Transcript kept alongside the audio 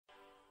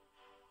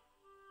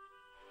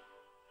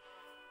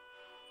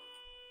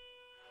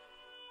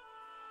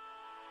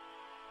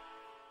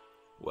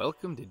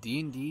Welcome to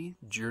D&D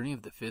Journey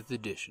of the 5th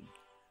Edition.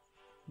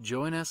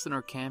 Join us in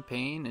our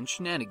campaign and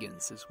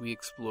shenanigans as we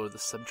explore the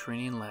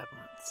subterranean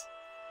labyrinths,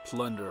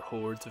 plunder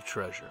hordes of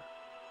treasure,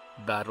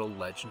 battle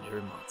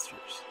legendary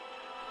monsters.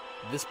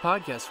 This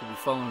podcast will be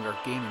following our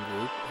gaming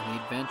group and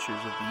the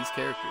adventures of these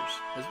characters,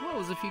 as well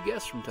as a few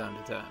guests from time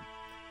to time.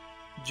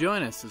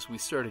 Join us as we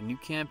start a new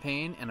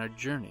campaign and our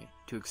journey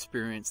to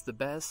experience the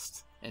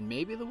best, and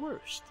maybe the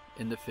worst,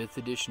 in the 5th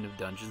edition of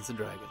Dungeons &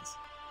 Dragons.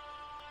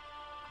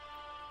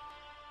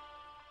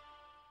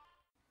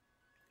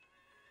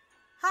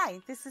 Hi,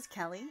 this is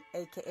Kelly,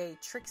 aka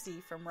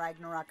Trixie from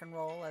Ragnarok and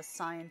Roll,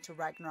 assigned to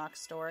Ragnarok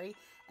Story,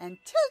 and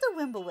Tilda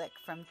Wimblewick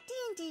from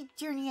D&D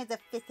Journey of the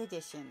 5th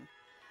Edition.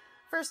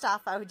 First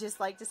off, I would just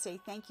like to say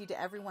thank you to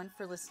everyone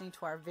for listening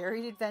to our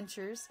varied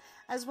adventures,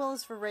 as well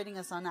as for rating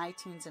us on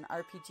iTunes and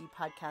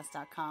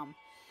rpgpodcast.com.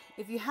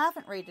 If you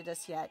haven't rated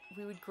us yet,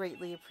 we would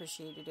greatly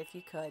appreciate it if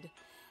you could.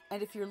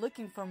 And if you're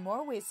looking for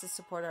more ways to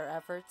support our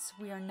efforts,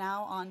 we are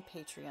now on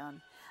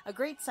Patreon, a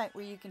great site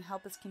where you can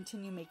help us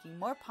continue making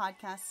more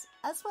podcasts,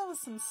 as well as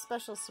some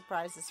special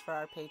surprises for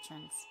our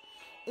patrons.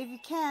 If you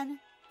can,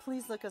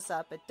 please look us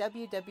up at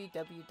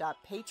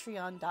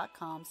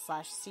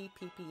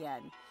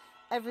www.patreon.com/cppn.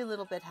 Every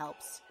little bit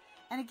helps.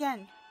 And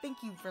again,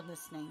 thank you for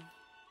listening.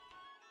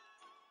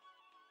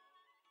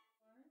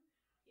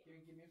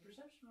 Give me a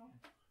perception roll.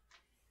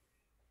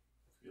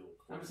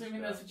 I'm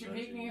assuming that's what you're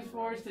picking it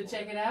for, is to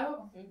check it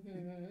out?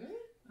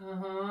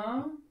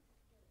 Mm-hmm.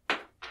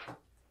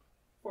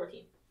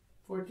 14.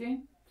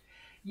 14?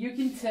 You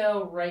can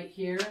tell right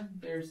here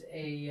there's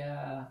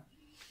a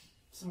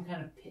some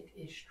kind of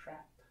pit-ish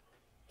trap.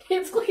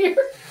 It's clear.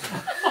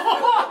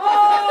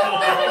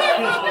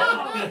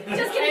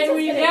 Just kidding. And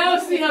we now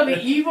see how the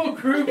evil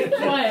group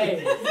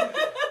plays.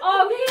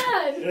 Oh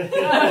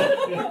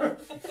man!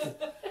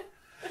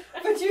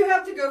 But you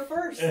have to go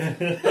first.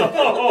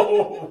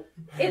 Oh.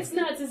 It's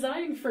not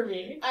designed for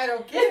me. I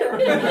don't care.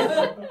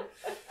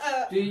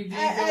 Do you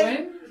go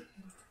in?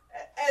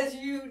 As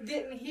you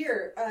didn't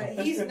hear,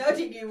 he's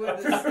nudging you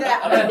with the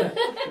staff.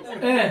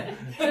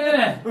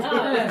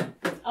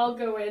 I'll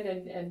go in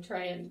and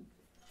try and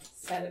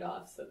set it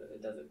off so that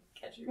it doesn't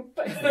catch you.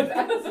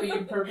 So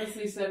you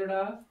purposely set it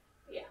off?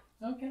 Yeah.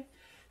 Okay.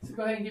 So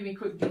go ahead and give me a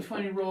quick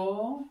d20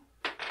 roll.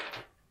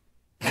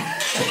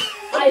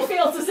 I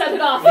failed to set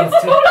it off.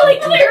 It's totally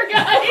clear,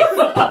 guys.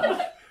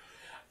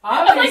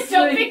 I'm like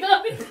jumping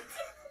up.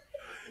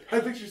 I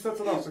think she sets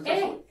it off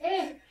successfully.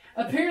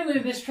 Apparently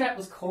this trap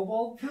was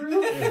kobold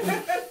proof.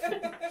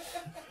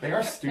 They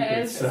are stupid,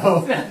 As-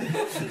 so.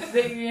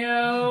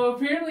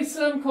 Apparently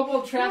some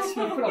kobold traps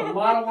would put a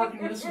lot of work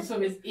into this one so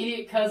his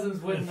idiot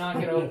cousins wouldn't knock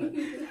it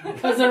open.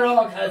 Because they're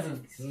all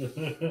cousins.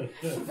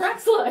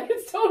 Rexla,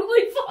 it's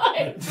totally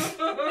fine.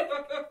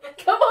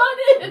 Come on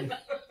in.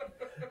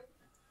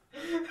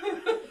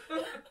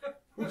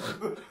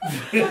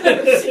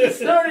 She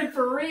started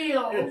for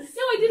real. No,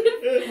 I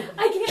didn't.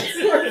 I can't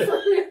start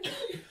for real.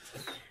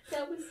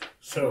 That was.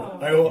 So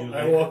I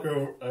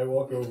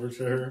walk over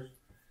to her,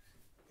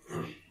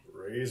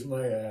 raise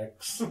my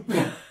axe,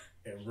 and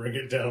bring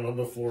it down on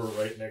the floor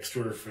right next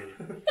to her feet.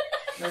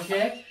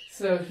 Okay,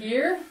 so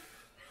here.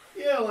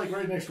 Yeah, like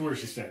right next to where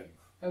she's standing.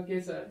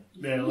 Okay, so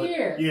Yeah,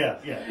 here. yeah.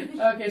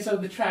 Okay, so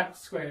the trap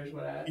square is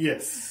what I.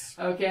 Yes.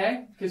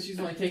 Okay, because she's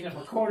only taking up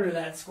a quarter of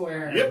that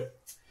square. Yep.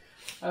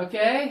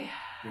 Okay.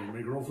 You want to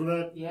make a roll for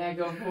that? Yeah,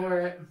 go for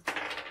it.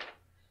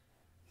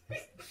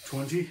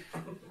 20.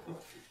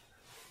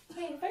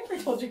 Hey, if I ever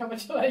told you how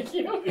much I like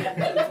you.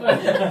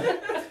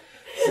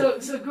 So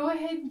go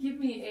ahead and give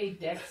me a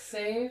dex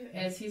save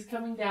as he's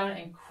coming down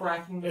and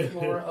cracking the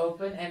floor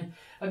open, and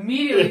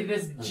immediately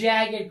this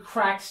jagged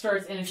crack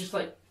starts, and it's just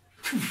like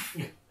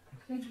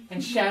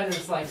and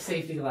shatters like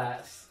safety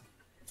glass.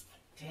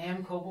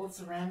 Damn kobold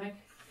ceramic!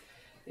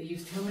 They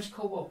use too much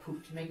kobold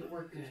poop to make it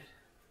work good.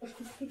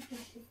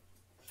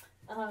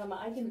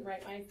 I didn't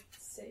write my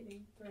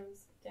saving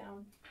throws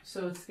down.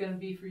 So it's going to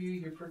be for you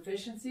your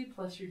proficiency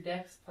plus your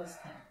dex plus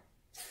 10.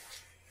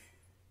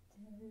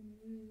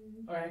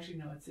 Or actually,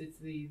 no, it's the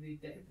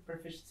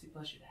proficiency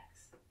plus your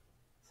dex.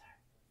 Sorry,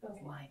 I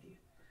was lying to you.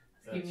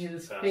 I was giving you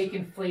this fake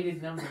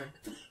inflated number.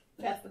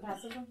 That's the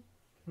passive one?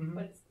 Mm-hmm.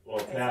 What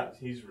is Well,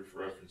 he's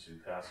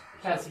referencing passive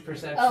perception. Passive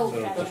perception. Oh,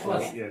 So gotcha.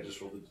 plus, Okay. yeah,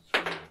 just roll the.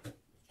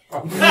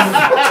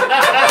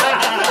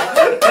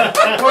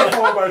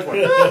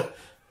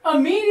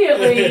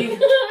 Immediately,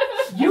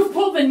 you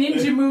pull the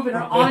ninja move and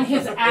are on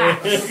his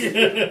axe.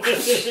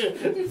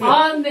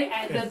 On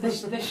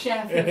the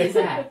shaft of his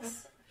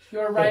axe.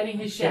 You're riding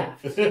his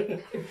shaft.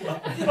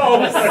 Oh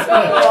my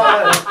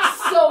god!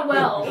 So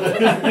well.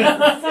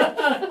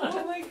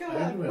 Oh my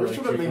god. We're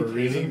sort of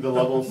maintaining the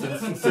level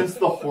since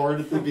the horde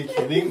at the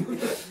beginning.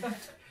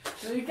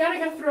 So you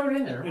gotta throw it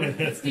in there.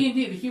 It's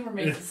D&D. The humor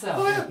makes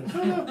itself.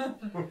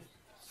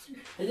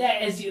 And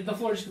that, as the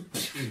floor just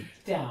goes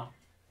down.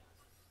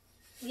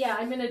 Yeah,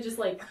 I'm gonna just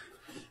like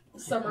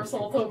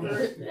somersault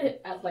over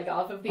at, like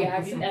off of the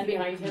axe and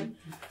behind him.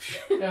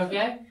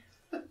 Okay?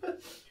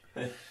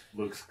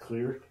 Looks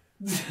clear.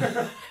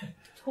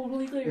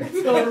 Totally clear.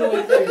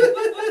 Totally clear.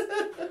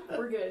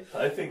 We're good.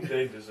 I think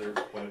they deserve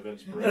a point of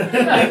inspiration.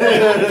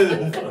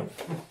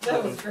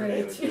 That was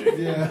great.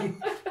 Yeah.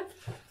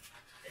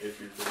 If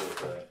you're good at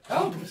that.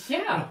 Oh,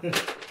 yeah.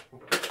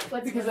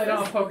 What's Because I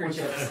don't have poker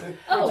chips.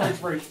 Oh.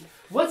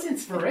 What's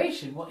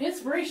inspiration? Well,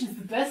 inspiration is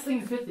the best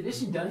thing in 5th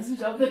edition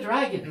Dungeons of the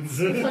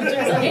Dragons.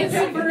 Inspiration.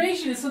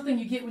 Inspiration is something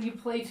you get when you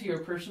play to your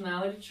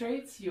personality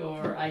traits,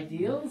 your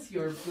ideals,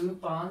 your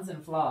bonds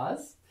and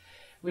flaws.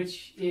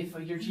 Which, if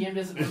your GM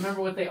doesn't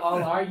remember what they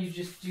all are, you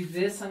just do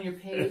this on your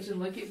page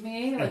and look at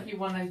me like you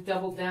want to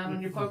double down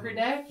on your poker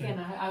deck, and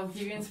I'll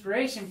give you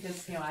inspiration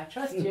because I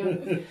trust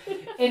you.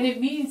 And it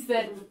means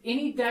that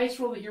any dice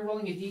roll that you're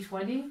rolling a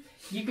d20,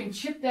 you can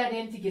chip that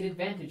in to get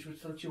advantage,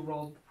 which lets you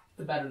roll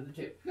the better of the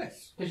two.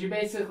 Nice. Because you're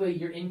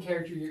in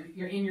character,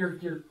 you're in your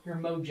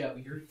mojo,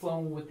 you're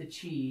flowing with the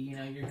chi,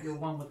 you're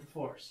one with the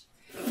force.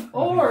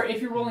 Or if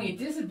you're rolling a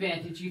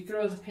disadvantage, you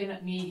throw the pin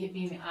at me, hit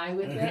me in the eye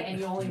with it, and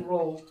you only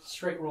roll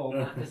straight roll,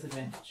 not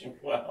disadvantage.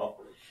 Wow.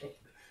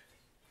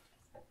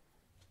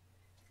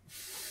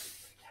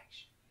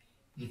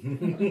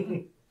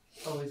 Protection.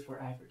 Always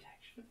wear eye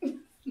protection.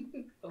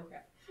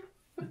 Okay.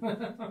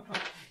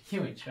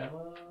 You in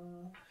trouble.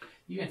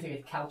 You gonna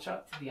take a cow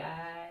chop to the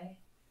eye.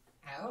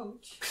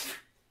 Ouch.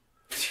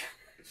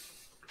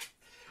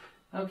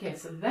 Okay,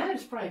 so that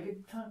is probably a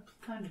good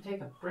time to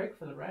take a break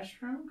for the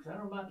restroom, because I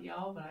don't know about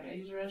y'all, but I gotta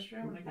use the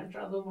restroom, and I gotta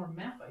draw a little more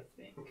map, I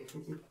think.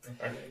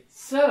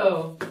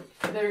 So,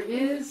 there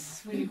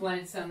is, when you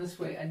glance down this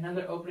way,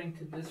 another opening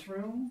to this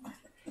room.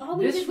 All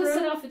we This did was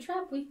set room- off the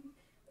trap. We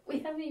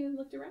haven't even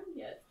looked around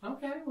yet.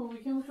 Okay, well, we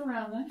can look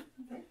around then.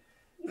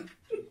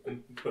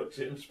 But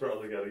Jim's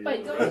probably got to use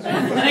But the don't-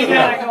 restroom. I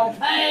gotta go,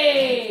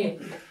 hey!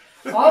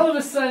 All of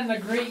a sudden, a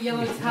great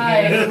yellow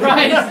tide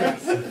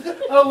rises.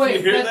 Oh, wait.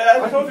 You hear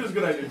that? I told you it was a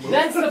good idea.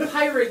 That's the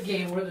pirate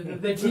game where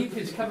the deep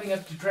is coming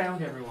up to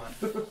drown everyone.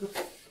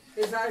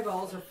 His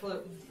eyeballs are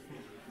floating.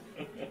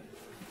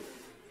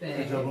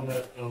 Good job on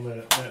that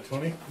nat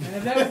 20.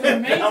 And that was an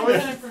amazing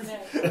time for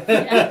Ned.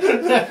 Yeah.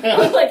 I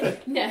was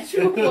like,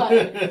 natural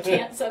 1,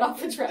 can't set off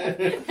the trap.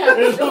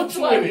 Natural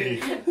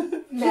 20,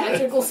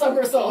 magical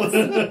somersaults.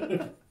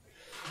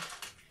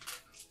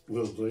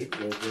 Well played,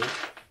 well played.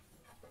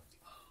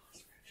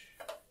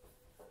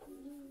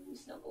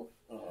 Snuggle.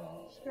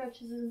 Oh.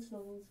 Scratches and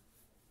snuggles.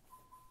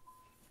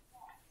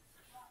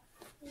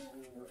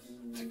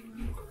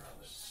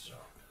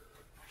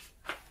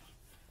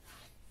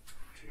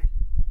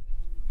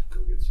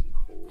 Go get some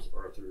Coles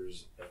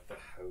Arthur's at the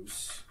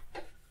house.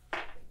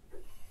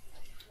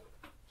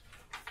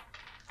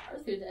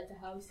 Arthur's at the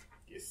house.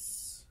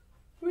 Yes.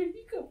 Where did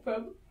he come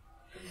from?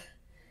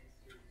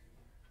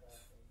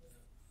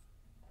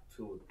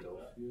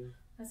 Philadelphia.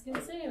 I was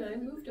gonna say, I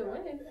moved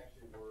away.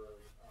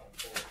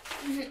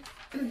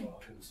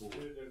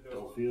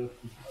 Pennsylvania.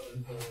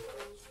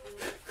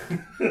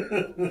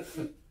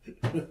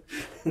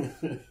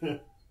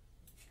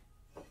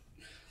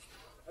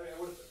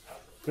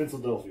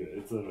 Pennsylvania.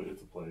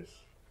 It's a place.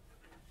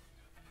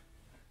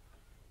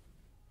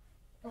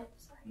 Oh,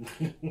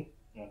 sorry.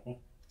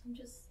 I'm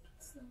just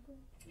snuggling.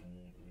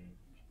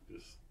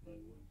 Just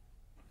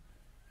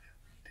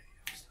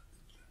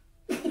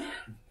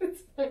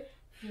It's like,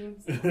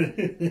 except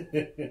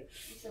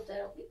I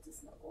don't get to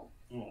snuggle.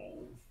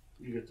 Oh,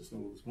 you got to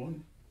snuggle this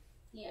morning.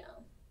 Yeah,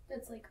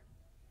 that's like,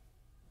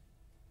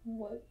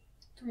 what,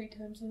 3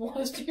 times in the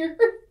last year?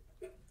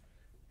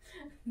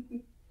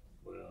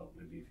 Well,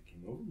 maybe if you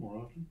came over more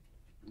often.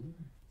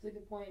 That's a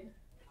good point.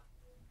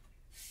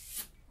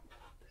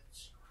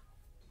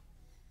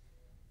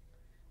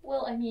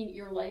 Well, I mean,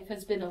 your life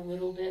has been a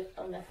little bit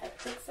on the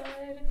hectic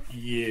side.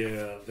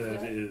 Yeah,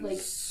 that Yeah, is.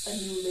 like a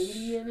new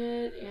lady in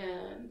it,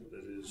 and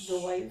That is. the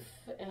wife,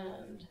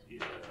 and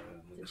Yeah.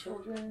 the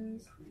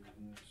children's.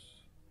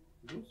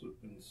 Those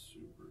have been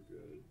super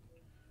good.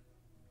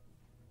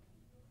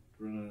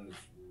 Brenna is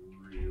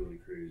really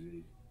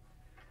crazy.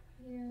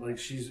 Yeah. Like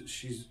she's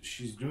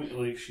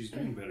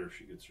doing better if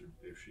she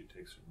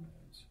takes her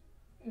meds.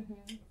 Mm-hmm. I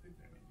think they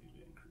may need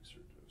to increase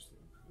her dose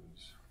though,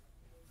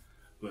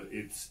 but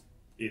it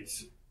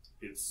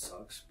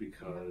sucks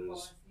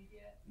because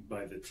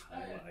by the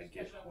time I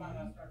get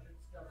home,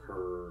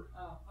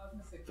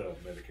 the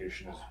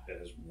medication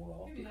has worn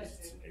off because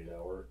it's an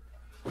 8-hour.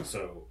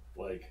 So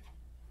like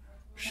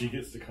she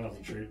gets to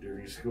concentrate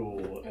during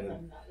school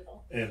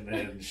and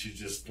then she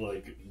just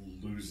like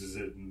loses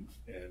it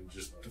and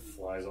just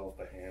flies off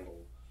the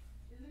handle.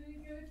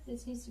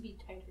 This needs to be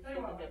tighter. Tell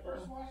you what, when I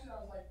first watched it, I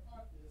was like,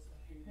 fuck this,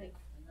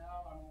 and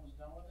now I'm almost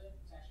done with it.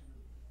 It's actually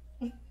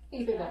really good.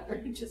 Either that or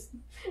just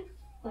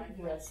like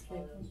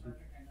wrestling.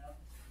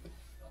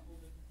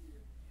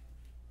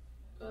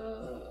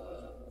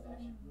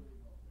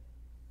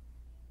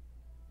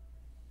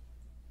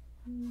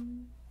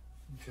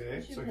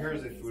 Okay, so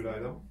here's a food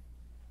item.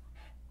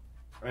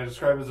 I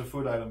describe it as a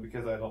food item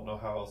because I don't know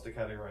how else to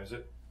categorize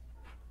it.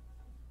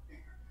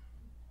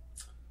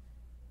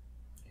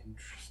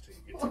 Interesting.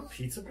 It's a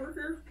pizza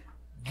burger?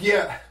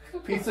 Yeah,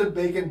 pizza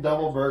bacon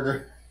double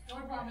burger. The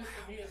only problem is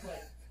for me is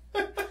like,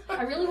 I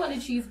I really want a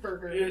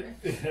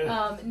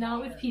cheeseburger. Not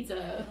with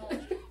pizza.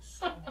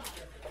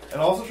 And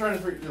also trying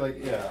to figure,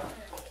 like, yeah.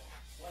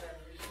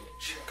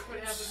 What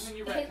happens when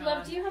you Hey,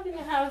 love, do you happen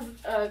to have,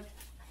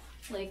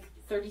 like,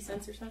 30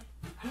 cents or so?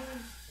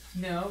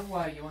 No,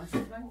 why? You want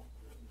something?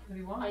 What do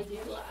you want? I do.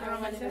 I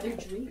don't want another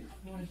drink.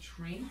 You want a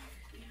drink?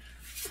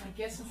 I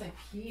guess since I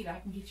peed, I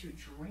can get you a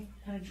drink.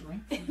 What kind of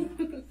drink?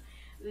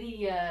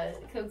 The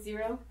Coke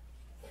Zero,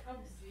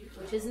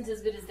 which isn't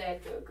as good as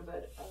Diet Coke,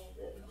 but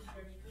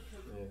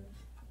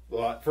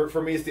Well,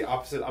 for me, it's the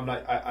opposite. I'm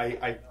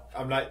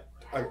not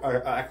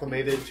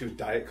acclimated to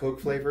Diet Coke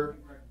flavor,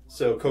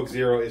 so Coke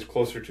Zero is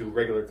closer to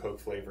regular Coke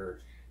flavor.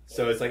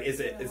 So it's like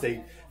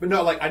but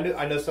no, like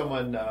I know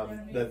someone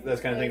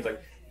that's kind of thing. It's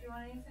like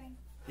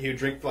he would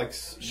drink like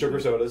sugar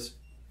sodas,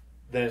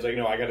 then it's like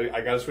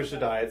I gotta switch to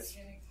diets.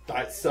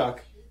 Diets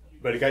suck,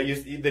 but he got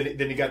used. Then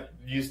he got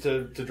used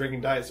to drinking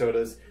diet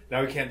sodas.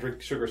 Now he can't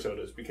drink sugar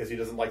sodas because he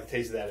doesn't like the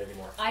taste of that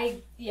anymore.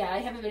 I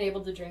haven't been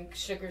able to drink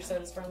sugar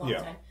sodas for a long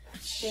time.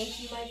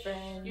 Thank you, my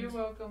friend. You're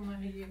welcome, my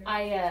dear.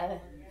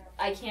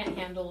 I can't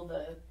handle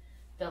the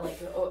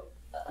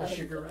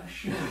sugar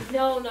rush.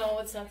 No,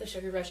 it's not the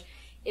sugar rush.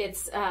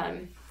 It's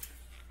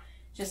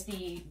just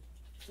the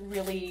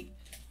really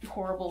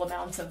horrible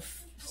amounts of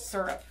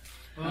syrup.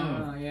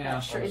 Oh yeah.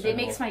 Sure, it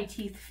makes my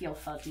teeth feel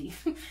fuzzy.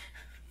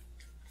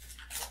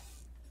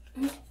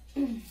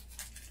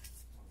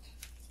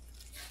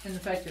 And the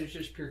fact that it's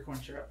just pure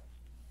corn syrup.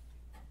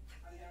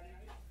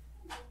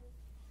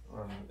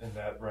 In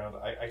that round,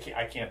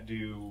 I can't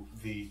do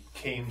the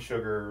cane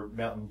sugar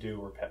Mountain Dew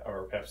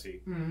or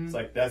Pepsi. Mm-hmm. It's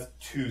like that's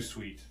too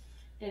sweet.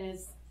 It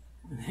is.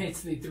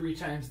 It's the 3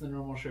 times the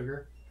normal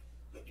sugar.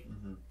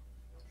 Mm-hmm.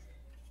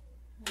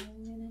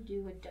 I'm gonna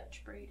do a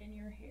Dutch braid in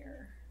your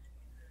hair.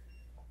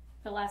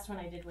 The last one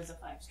I did was a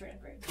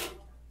 5-strand braid.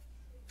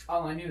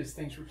 All I knew is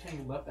things were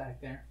tangled up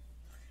back there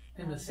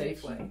in the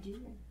safe way.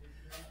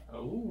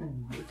 Oh,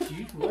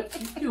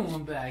 what you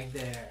doing back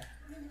there?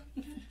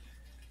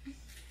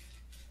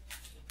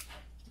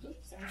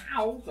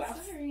 Ow!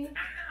 Sorry.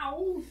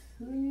 Ow!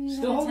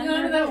 Still holding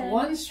on to that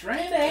one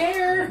strand of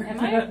hair. Am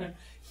I?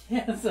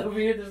 Yes, over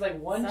here there's like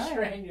one Sorry.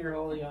 strand you're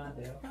holding on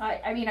to.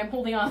 I mean, I'm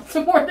holding on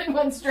to more than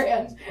one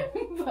strand,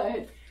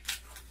 but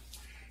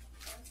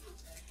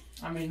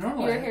I mean,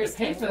 normally Your I have hair's to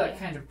pay for tangly. that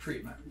kind of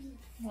treatment.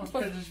 Well, it's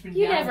 'cause it's been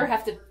you down. never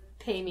have to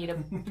pay me to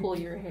pull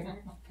your hair.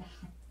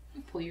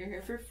 Pull your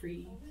hair for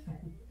free.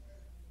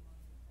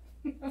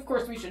 Of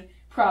course, we should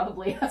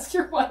probably ask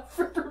your wife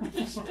for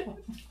permission.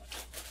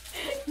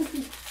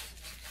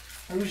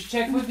 Whose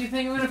checkbook do you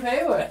think I'm going to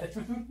pay with?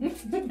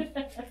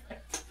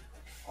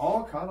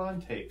 All caught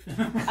on tape.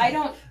 I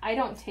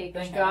don't take.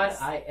 Thank checks.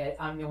 God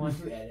I'm the one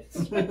who edits.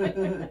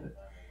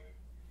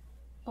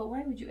 But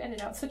why would you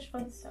edit out such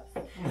fun stuff?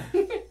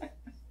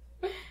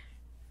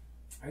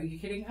 Are you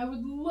kidding? I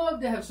would love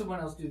to have someone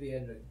else do the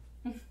editing.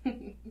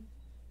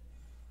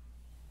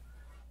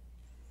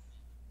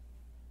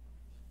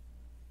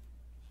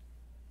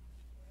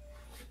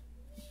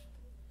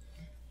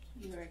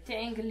 You are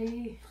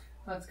tangly.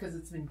 That's because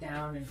it's been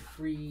down and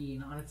free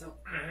and on its own.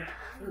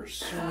 There's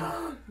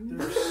so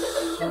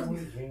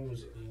many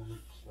games that I want to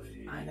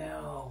play. I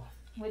know.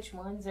 Which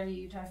ones are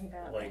you talking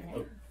about? Like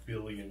a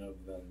billion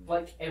of them.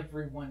 Like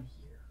everyone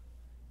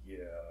here.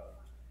 Yeah.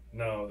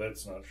 No,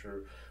 that's not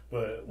true.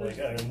 But like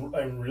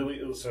I'm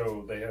really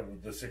so they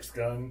have the Sixth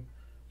Gun,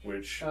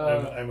 which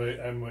I'm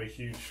a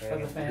huge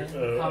fan of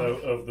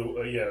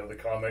the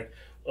comic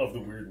of the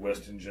Weird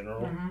West in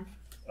general.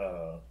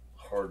 Mm-hmm.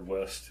 Hard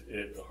West.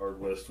 Hard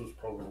West was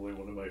probably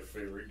one of my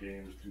favorite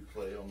games to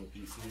play on the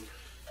PC.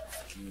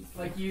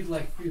 Like you'd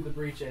like Through the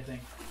Breach, I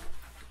think.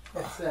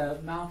 It's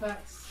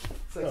Malfax.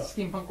 It's like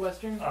steampunk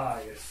western. Ah,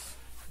 yes.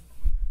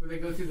 Where they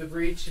go through the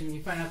breach and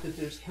you find out that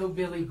there's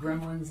hillbilly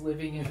gremlins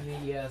living in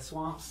the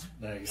swamps.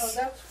 Nice. Oh,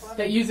 that's funny.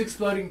 That use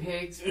exploding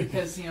pigs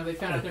because they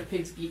found out their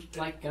pigs eat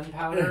like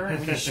gunpowder and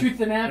when you shoot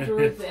them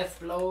afterwards they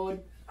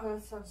explode. Oh,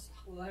 that sounds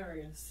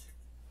hilarious.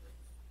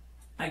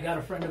 I got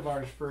a friend of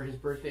ours for his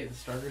birthday the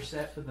starter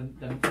set for the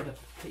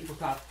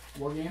tabletop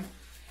war game,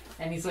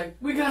 and he's like,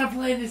 "We gotta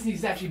play this." And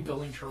he's actually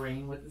building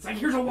terrain with. It's like,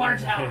 here's a water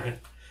tower.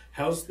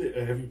 How's the?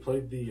 Have you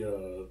played the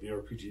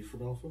RPG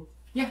from Alpha?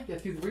 Yeah,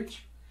 Through the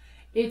Breach.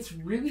 It's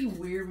really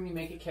weird when you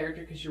make a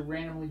character because you're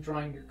randomly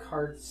drawing your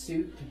card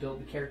suit to build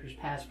the character's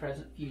past,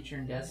 present, future,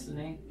 and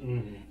destiny.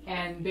 Mm-hmm.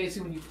 And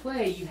basically, when you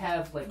play, you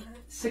have like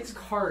 6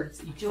 cards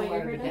that you pull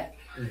out of the deck,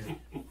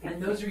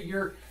 and those are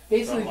your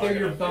they're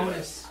your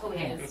bonus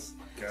hands.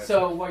 Gotcha.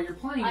 So while you're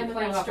playing I'm a off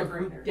a master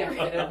group braider. deck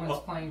that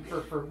everyone's playing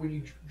for when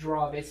you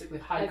draw basically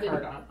high I've been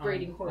card on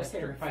braiding like,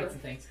 horsehair during fights for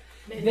and things.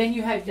 many Then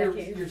you have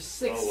decades. your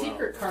 6 Oh, wow.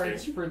 secret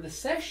cards Okay. for the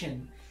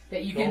session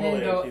that you can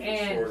then Normally I go keep it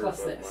and shorter, plus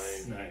but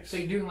this. my Nice. So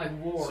you're doing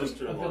like war of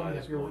sister-in-law building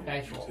is up your my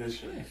dice roll.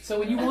 beautician. So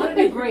when you want to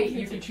do great,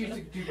 you can choose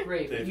to do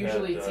great. But They've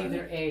usually had, it's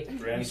either you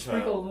grandchild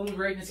sprinkle a little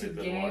greatness they've in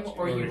the been game watching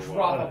or you for a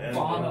drop while, a and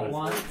bomb they've at been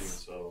once. working,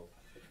 so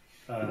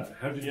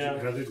How did Yeah,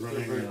 running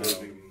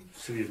living.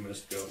 City of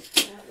Mist go?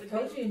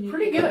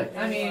 Pretty good.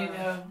 I mean,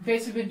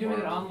 basically been doing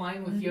it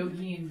online with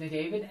Yogi and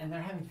David, and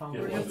they're having fun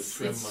with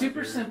it. It's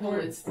super simple.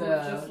 It's the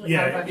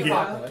Powered by the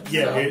Apocalypse.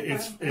 Yeah,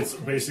 So- it's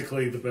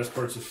basically the best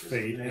parts of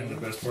Fate and the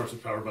best parts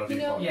of Powered by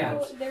the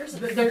Apocalypse.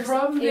 The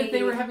problem that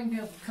they were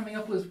coming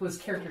up with was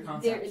character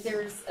concepts.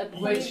 There's a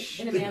point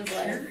in a man's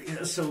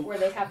life where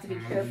they have to be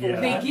careful. Yeah.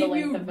 They about give the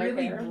you length of their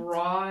really hair.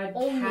 broad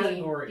Only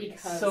categories.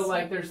 because So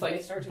like there's when like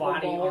they start to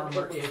body go bald,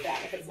 armor it ish. looks bad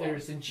if it's long.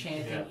 There's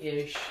enchanting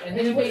ish, and And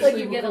then it you looks like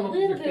basically you get a come up with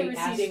little your bit of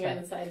fate receding on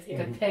the aspect sides to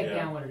here. peg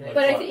down what it is.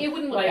 But it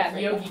wouldn't look like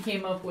bad. Yogi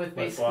came up with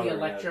My basically father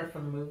Elektra had-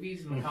 from the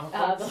movies and the comic The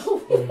books. whole-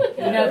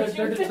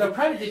 They're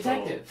private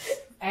detectives.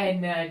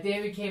 And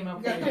David came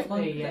up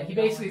with he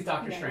basically is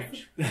Doctor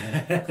Strange,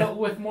 but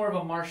with more of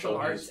a martial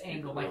arts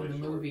angle, like in the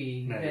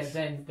movie, Nice.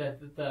 than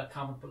the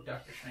comic book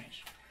Doctor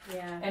Strange.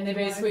 Yeah. And they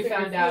basically figured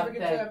found if you out ever get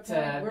that to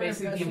that point, we're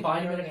basically the investing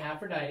embodiment in of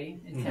Aphrodite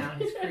in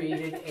town has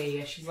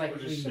created she's like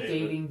We'll the just save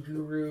dating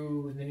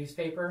guru in the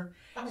newspaper,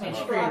 I'm and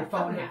she gonna created a cry.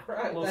 phone I'm app. gonna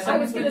cry. Well, I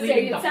someone's was been gonna say,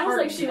 leaving it the sounds heart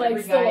like to she every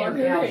likes the guy and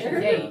longer gal she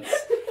hair. dates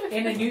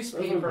in a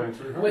newspaper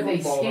with a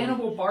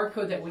scannable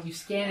barcode that when you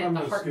scan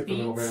it, the heart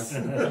beats,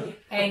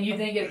 and you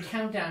then get a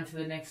countdown to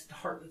the next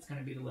heart that's going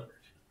to be delivered.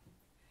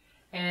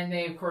 And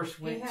they, of course,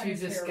 went to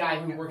this guy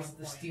who works at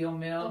the steel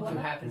mill, who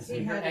happens to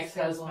be her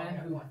ex-husband,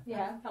 who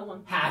Yeah, how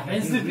long?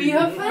 happens to be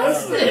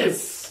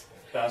Hephaestus.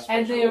 Fast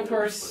And they, of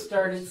forward course, for-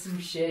 started some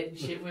shit, and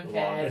shit went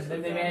bad, and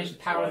then they managed to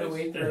power their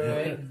way through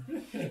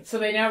it. So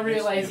they now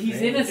realize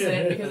he's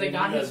innocent because they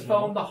got his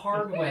phone the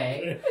hard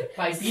way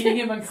by beating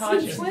him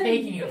unconscious and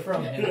taking it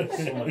from him.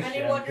 So much And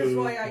he wonders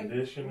shampoo, why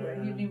conditioner.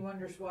 And he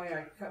wonders why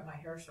I cut my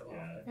hair so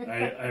long.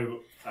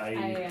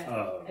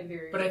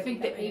 But I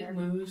think the 8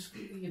 moves,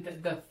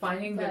 the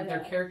finding But,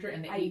 their character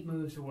and the 8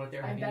 moves are what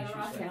they're I'm having better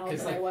issues off with. now Because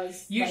than I like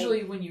was.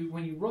 usually when you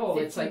roll,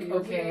 it's like 15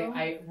 years okay, ago,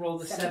 I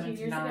rolled a 7 17 to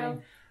years 9.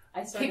 ago,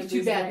 I started Pick 2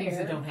 losing bad my things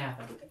hair. that don't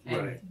happen,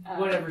 and Right.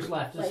 whatever's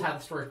left is like, how the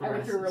story I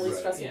went progresses. through a really Right.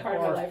 stressful Yeah. part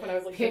of my Or life when I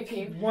was like Pick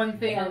 15. one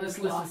thing on and this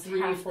list of lost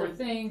 3 or half 4 the-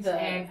 things, the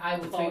and I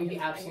will tell you the volume of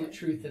my absolute hair.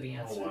 truth of the Oh,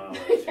 answer.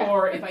 wow.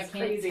 Or if I It's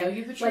can't crazy. tell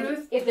you the Like,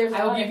 truth, if there's a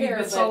I will lot give of you hair,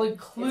 the but solid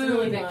it's clue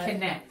really that not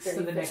connects to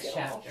very the next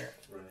physical. chapter.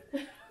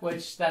 Right.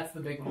 Which that's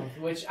the big one.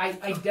 Which I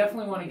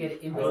definitely want to get an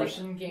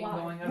in-person game Why?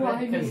 going Why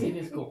on it because me? it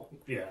is cool.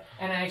 Yeah.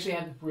 And I actually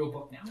have the real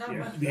book now. Not Yeah.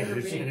 much Yeah, better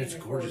it's- being and it's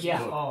in a gorgeous. Yeah.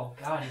 book. Oh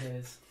God, it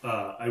is.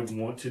 I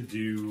want to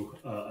do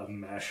a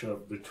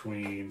mashup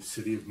between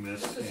City of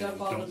Mist This is and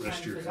up all Don't the Rest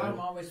time Your because Head. I'm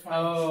always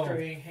Oh. finding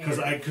straying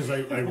hair. Because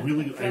I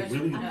really Drives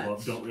me nuts.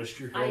 love Don't Rest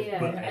Your I, Head,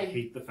 but I I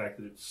hate the fact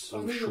that it's so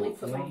only really short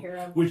put my form, hair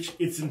up which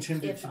it's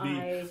intended if to be.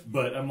 I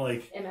But I'm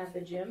like, am at the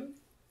gym.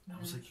 I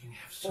was like, you can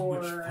have so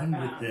much Or, fun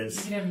with You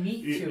this. can have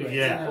meat to it.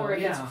 Yeah. You know? Or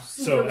if yeah. it's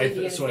So super I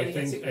windy and so I it's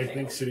getting think super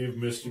tangled. City of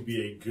Mist would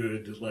be a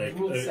good like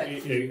Rule set.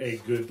 a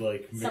good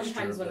like mixture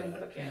Sometimes of when I'm that.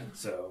 cooking.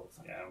 So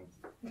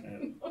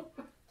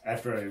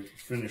after I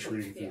finish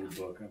reading through the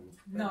book, I'm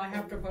No, I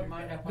have to put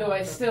mine up. Though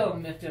I still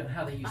admit to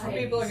how they use Some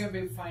it. people are going to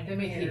be They finding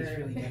make things hair.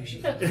 really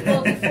douchey.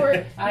 Well,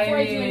 before I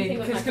I do mean, anything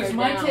with my because hair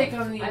my down, take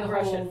on the I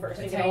brush whole it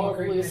first and get Italian all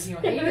Greek loose.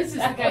 myth, you know, Hades is the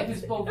guy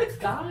who's both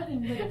God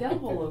and the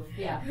devil of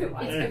the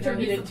afterlife. It's You know, he's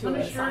attributed the to a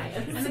Punisher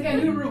science. and the guy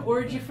who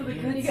rewards you for the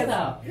good Because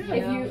stuff. if know?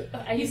 you,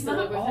 I He's used to not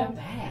live with all him,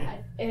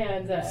 bad.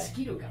 and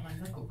Mosquito got my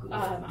knuckle good.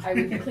 I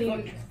would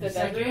clean the It's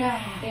like, bedroom,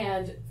 yeah.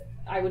 and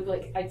I would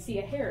I'd see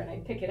a hair and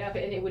I'd pick it up,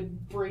 and it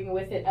would bring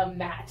with it a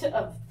mat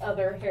of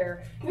other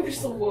hair. They were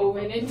just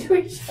woven into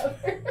each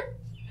other.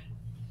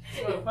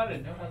 So if I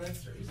didn't know how that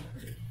story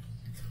started.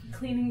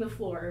 Cleaning the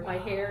floor, my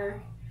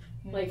hair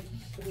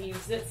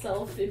weaves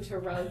itself into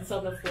rugs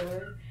on the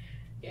floor.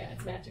 Yeah,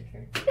 it's magic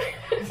hair.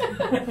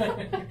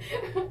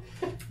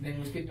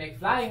 Then we could make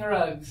flying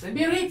rugs and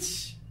be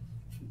rich.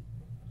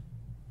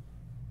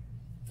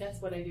 That's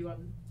what I do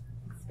on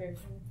spare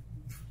time.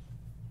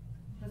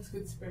 That's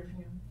good spare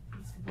time.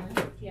 That's good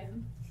plan.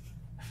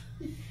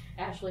 Yeah.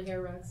 Ashley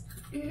hair rugs.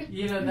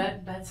 You know,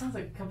 that sounds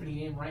like a company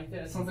name right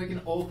there. It sounds like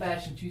an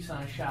old-fashioned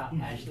Tucson shop,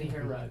 Ashley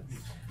Hair Rugs.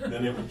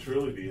 Then it would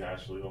truly be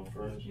Ashley on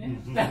Furniture.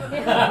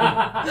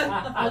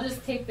 I'll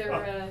just take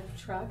their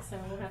trucks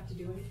and I won't have to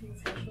do anything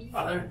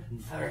special.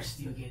 First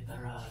you get the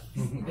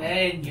rugs,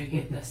 then you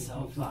get the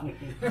sofa,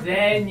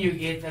 then you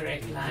get the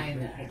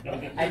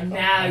recliner, and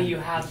now you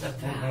have the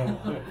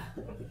power.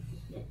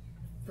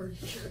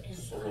 Furniture and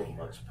So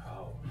much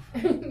power.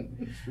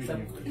 speaking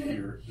of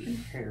the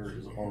hair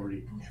is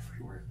already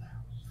everywhere in the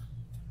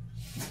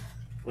house.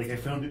 Like I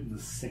found it in the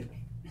sink,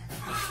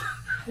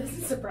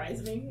 Doesn't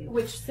surprise me.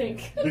 Which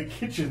sink? the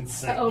kitchen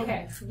sink.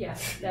 Okay, yeah,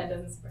 that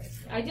doesn't surprise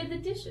me. I did the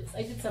dishes.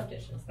 I did some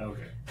dishes.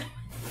 Okay.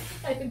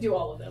 I didn't do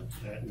all of them.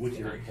 With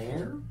your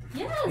hair?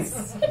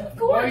 Yes, of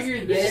course. While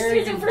you're there,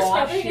 you just use you it for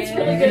wash scrubbing. It's it.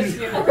 really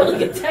good. Really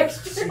good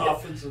texture.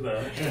 Softens it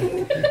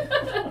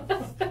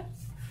out.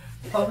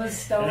 Pumice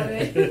stone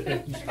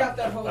it. She got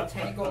that whole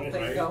tangled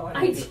thing going.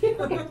 I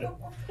do.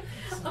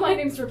 My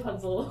name's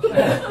Rapunzel.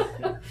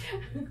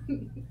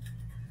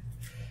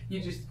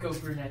 You just go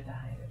brunette to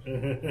hide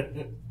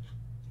it.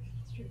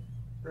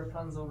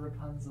 Rapunzel,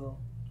 Rapunzel.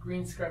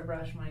 Green scrub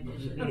brush my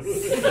dishes.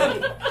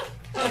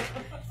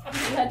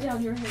 Let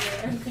down your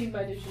hair and clean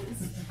my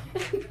dishes.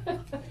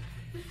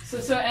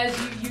 So as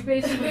you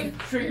basically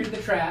triggered the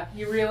trap,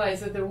 you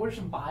realize that there were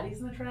some bodies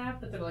in the trap,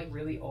 but they're like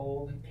really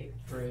old and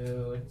picked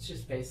through. It's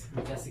just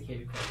basically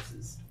desiccated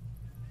corpses.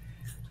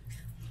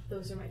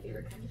 Those are my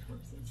favorite kind of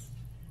corpses.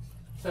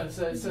 So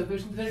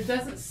there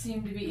doesn't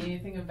seem to be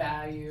anything of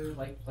value,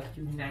 like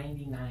your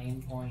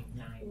 99.9.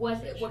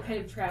 What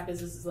kind of trap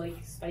is this? Is like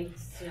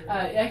spikes? Or...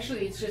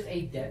 Actually, it's just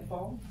a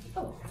deadfall.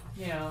 Oh.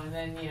 And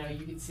then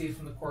you can see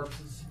from the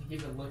corpses, if you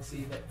give it a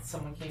look-see, that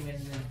someone came in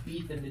and then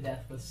beat them to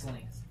death with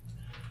slings.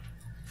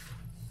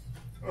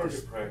 Or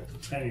to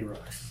practice. Tiny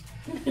rocks.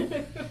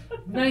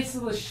 Nice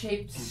little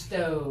shaped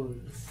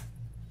stones,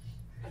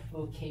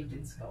 little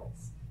caved-in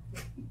skulls.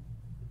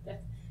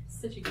 That's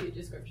such a cute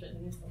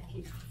description.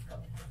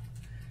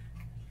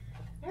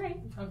 All right.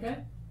 Okay.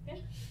 Yeah.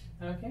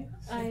 Okay.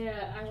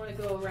 I want to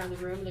go around the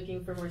room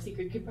looking for more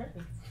secret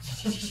compartments.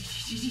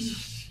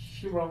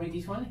 You roll me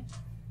d20.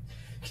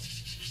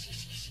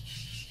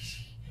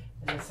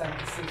 And the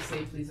sound is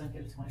safe, please don't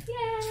get a 20.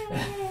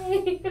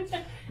 Yay!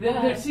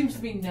 There seems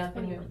to be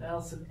nothing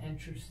else of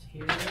interest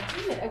here.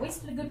 Damn it, I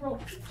wasted a good roll.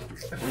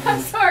 I'm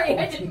sorry,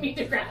 I didn't mean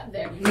to grab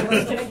there.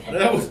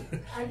 That was.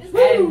 And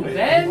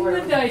then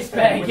the dice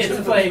bag gets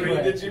played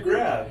What did with. you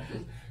grab?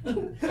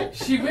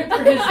 She went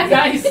for his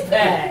dice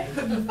bag.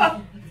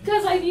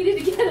 Because I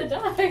needed to get a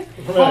die.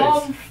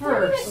 Palm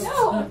first.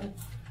 No.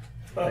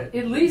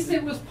 At least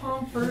it was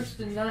palm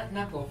first and not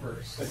knuckle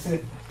first.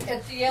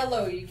 It's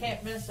yellow. You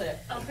can't miss it.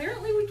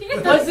 Apparently we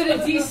can't. Was it a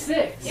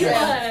d6?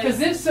 Yes.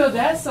 Because if so,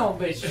 that son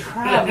of a bitch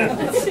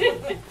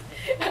traveled.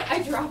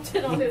 I dropped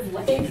it on his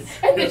leg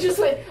and it just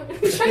went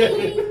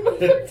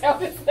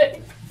down his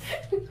leg.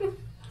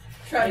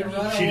 Try to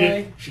run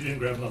away. She didn't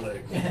grab my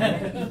leg.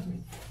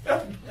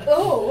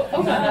 Oh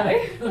my.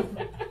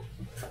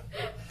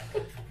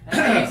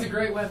 He's a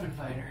great weapon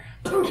fighter.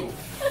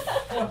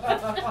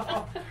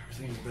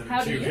 Everything's better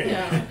How do you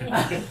know?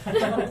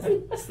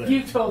 It's that,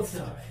 You told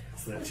story.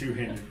 it's that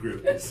two-handed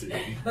grip you see.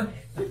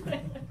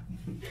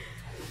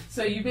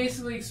 So you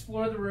basically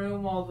explore the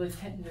room while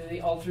the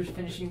altar's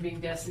finishing being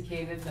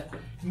desiccated, the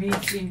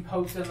meat's being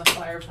poked on the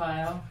fire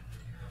pile.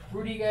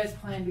 Where do you guys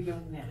plan to go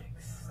next?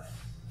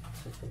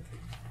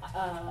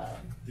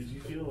 Did you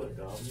feel like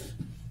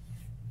Goblin?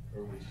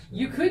 Or we just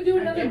You could do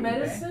another gave him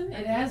medicine.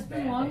 It has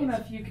been long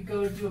enough you could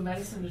go do a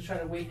medicine to try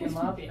to wake him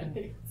up.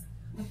 And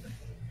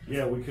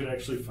Yeah, we could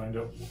actually find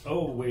out.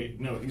 Oh,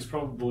 wait, no, he's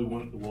probably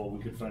one. Well, we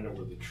could find out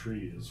where the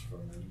tree is from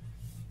him.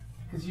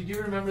 because you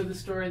do remember the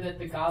story that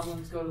the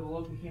goblins go to the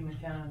local human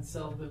town and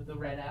sell the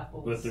red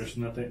apples. But there's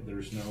nothing.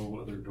 There's no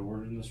other door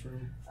in this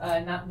room.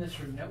 Not in this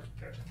room, nope.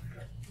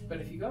 But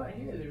if you go out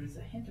here, there's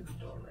a hint of a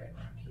door right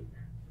around here.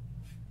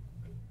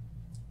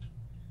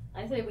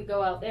 I say we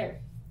go out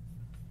there.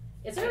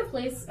 Is there a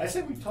place? I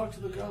said we talked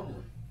to the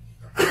goblin.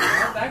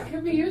 Well, that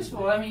could be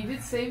useful. I mean, he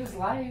did save his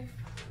life.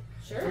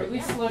 Sure. Or at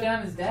least yeah. slow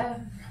down his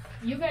death.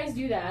 You guys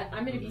do that.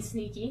 I'm gonna be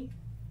sneaky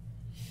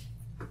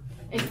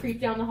and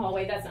creep down the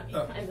hallway. That's not me.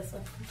 I'm this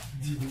one.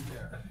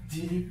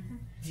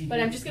 But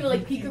I'm just gonna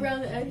like peek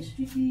around the edge.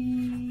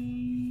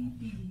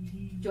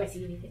 Do I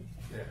see anything?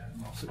 Yeah,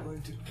 I'm also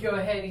going to. Go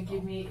ahead and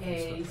give me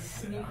a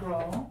sneak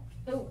roll.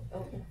 Oh.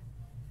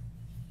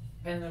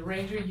 And the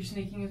ranger, you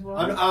sneaking as well?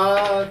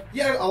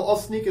 Yeah, I'll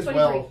sneak as 23.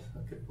 well.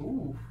 Okay.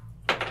 Ooh.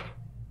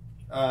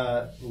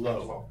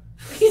 Low.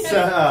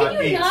 Can you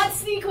 8. not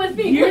sneak with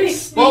me, You're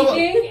please?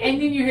 sneaking, and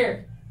then you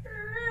hear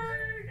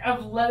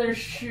of leather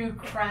shoe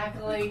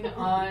crackling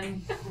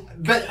on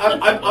But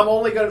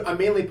I'm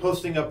mainly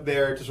posting up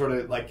there to sort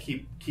of like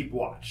keep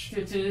watch.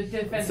 to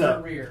defend So-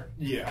 the rear.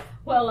 Yeah.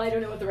 Well, I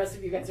don't know what the rest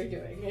of you guys are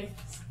doing.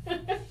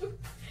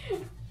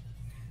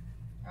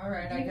 All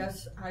right, I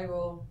guess I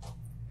will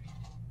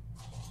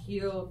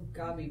heal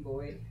Gobby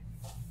Boy.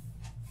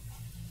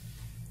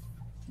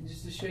 And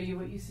just to show you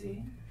what you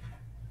see.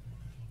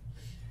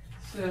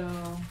 So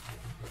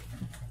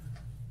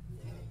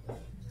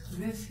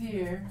this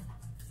here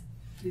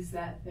is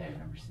that there,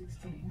 number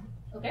 16.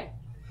 Okay.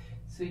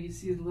 So you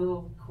see the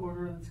little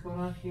quarter that's going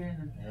off here and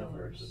then Yeah,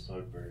 there's pillars. a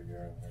Sudbury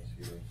here and I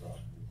see those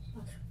properties.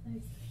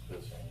 Nice.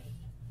 This one.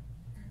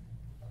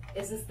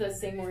 Is this the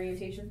same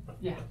orientation?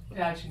 Yeah,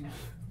 actually no.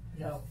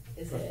 No.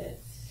 Is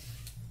it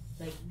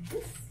like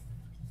this?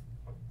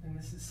 And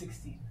this is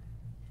 16.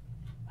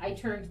 I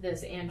turned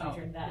this and you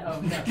turned that. Oh,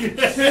 no.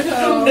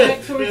 So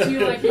back towards you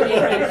like you're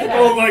getting ready to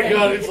Oh my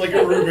god, it's like a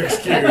Rubik's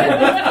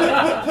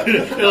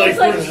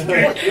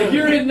Cube.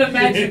 You're in the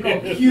magical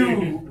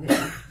cube.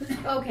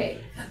 Okay.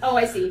 Oh,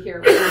 I see.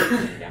 Here.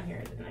 Down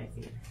here. I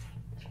see.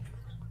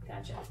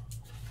 Gotcha.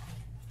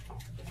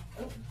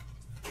 Oh.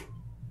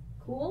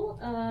 Cool.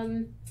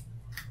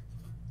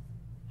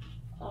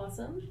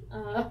 Awesome.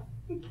 I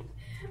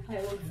look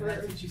And for.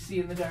 that's what you see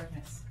in the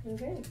darkness.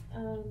 Okay.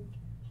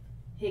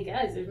 Hey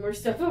guys, there's more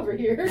stuff over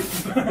here.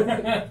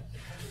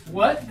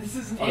 What? This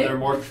isn't Are it? there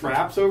more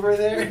traps over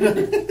there?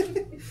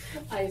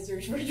 I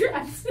search for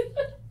traps.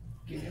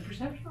 Give me a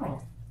perception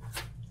roll.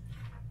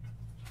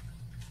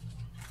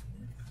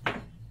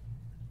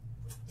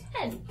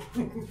 10.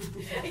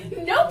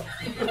 Nope.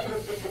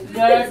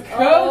 The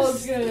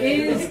coast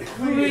is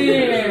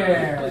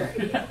clear.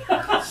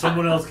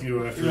 Someone else can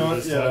go after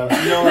this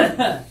time. You know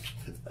what?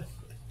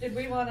 Did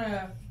we want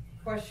to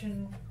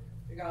question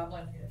the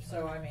goblin? If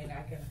so, I mean,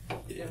 I can.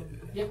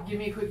 Yep, give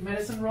me a quick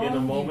medicine roll. In a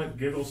moment,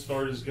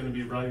 Gigglestart is going to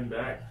be running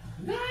back.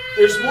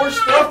 There's more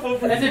stuff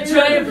over And there. the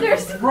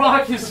giant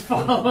rock is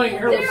following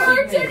her. There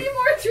aren't any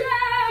more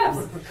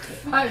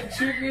traps! I've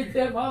triggered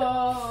them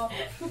all.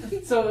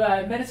 So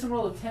medicine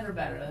roll of 10 or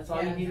better. That's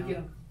all Yeah, you need no. to get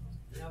them.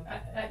 Nope.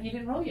 You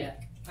didn't roll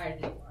yet. I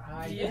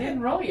You did.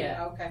 didn't roll yet.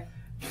 Okay.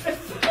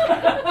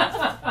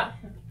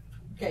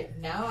 Okay,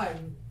 now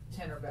I'm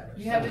 10 or better.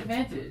 You have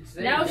advantage.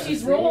 There Now you go.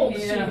 she's See? rolled,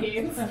 Yeah. she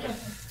means.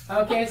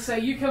 Okay, so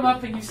you come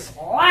up and you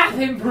slap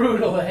him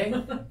brutally.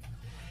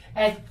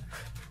 And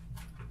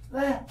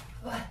where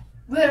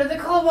are the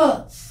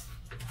kobolds?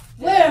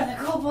 Where are the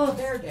kobolds?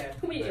 They're dead.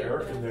 There,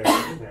 and there, and there,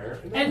 and there.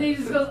 And then he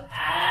just goes,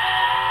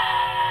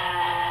 ah!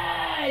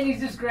 And he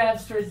just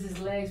grabs towards his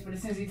legs, but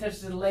as soon as he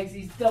touches his legs,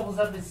 he doubles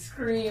up and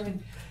screams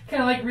and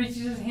kind of like reaches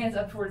his hands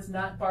up towards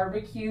not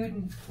barbecued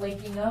and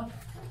flaking up.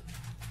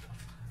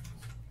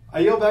 I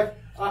yell back.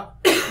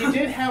 He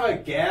did have a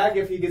gag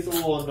if he gets a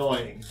little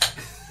annoying.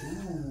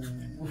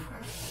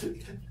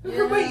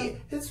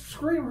 His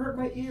scream hurt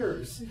my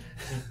ears.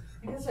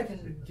 I guess I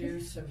can do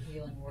some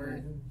healing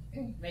word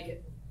and make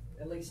it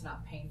at least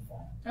not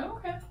painful. Oh,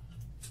 okay.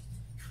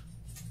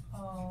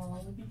 Oh,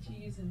 look at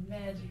you using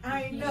magic. to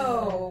I heal.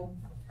 know.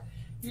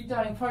 Your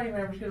dying party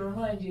member's going to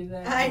remind you of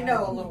that. I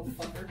know, little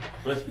fucker.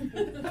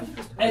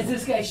 As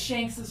this guy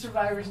shanks the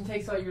survivors and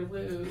takes all your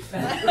loot.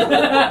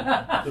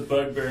 The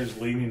bugbear is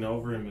leaning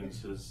over him and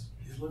says,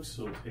 "He looks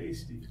so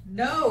tasty."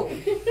 No.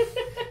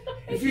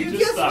 If You you're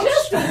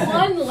just- Just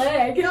one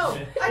leg. No.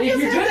 I if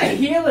just you're had gonna to,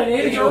 heal it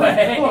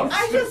anyway.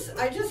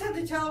 I just had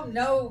to tell him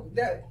no,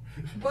 that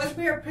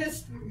Bugbear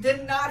Piss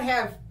did not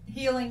have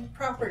healing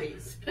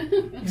properties. Do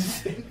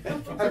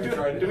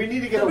we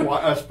need to get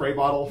a spray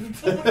bottle?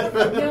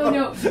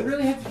 No, you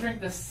really have to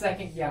drink the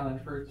second gallon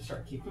for it to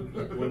start kicking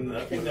in. When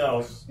nothing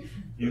else,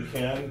 you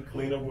can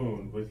clean a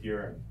wound with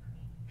urine.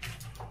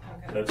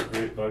 Okay. That's a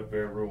great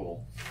bugbear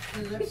rule.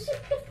 In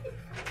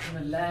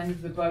the land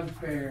of the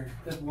bugbear,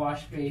 the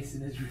wash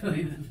basin is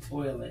really the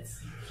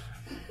toilets.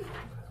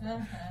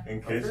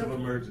 In case of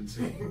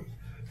emergency.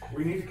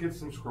 We need to get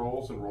some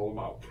scrolls and roll them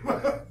out.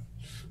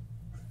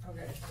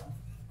 Okay, so.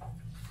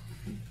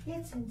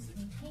 It's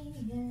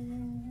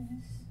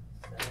instantaneous.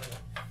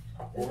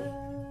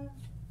 And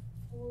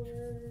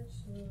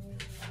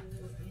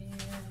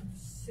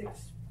 6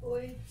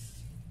 points.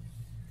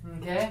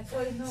 Okay?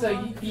 So, he's no So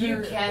longer you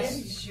in-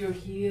 cast your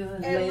heal.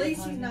 And At lay least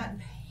upon he's him. not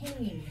in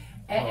pain.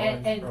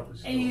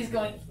 And he's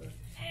going.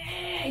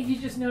 You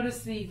just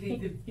notice the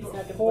He's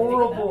not complaining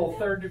horrible about it.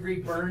 third-degree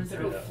burns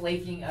that go Yeah.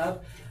 flaking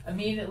up.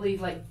 Immediately,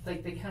 like they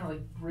kind of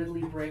like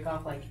brittlely break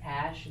off like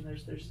ash, and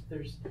there's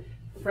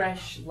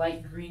fresh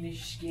light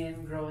greenish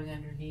skin growing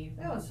underneath.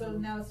 Oh, so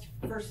now it's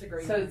first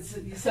degree. So it's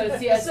yeah,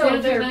 So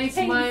it's they're a nice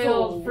painful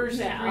mild first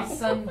now. degree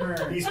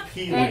sunburn. He's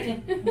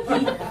peeling.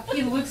 And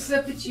he looks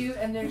up at you,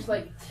 and there's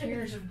like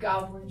tears of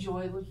goblin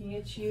joy looking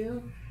at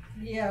you.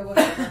 Yeah,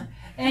 whatever.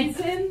 And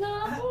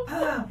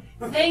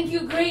thank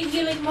you, great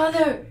healing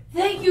mother.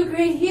 Thank you,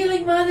 great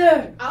healing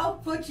mother. I'll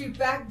put you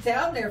back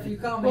down there if you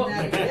call me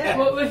that again.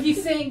 What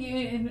he's saying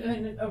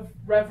in a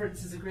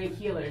reference is a great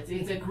healer.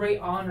 It's a great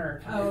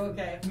honor. Oh,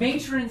 okay.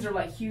 Matrons are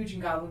like huge in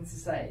Goblin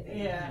society.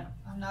 Yeah,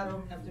 I'm not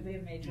old enough to be a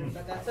matron,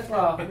 but that's okay.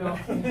 Well,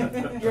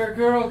 no. You're a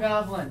girl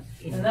goblin,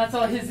 and that's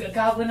all his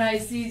goblin eye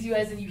sees you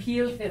as, and you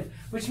healed him,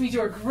 which means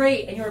you're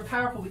great and you're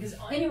powerful because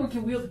anyone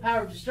can wield the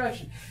power of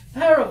destruction. The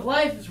power of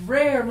life is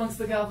rare amongst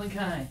the goblin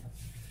kind.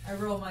 I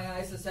roll my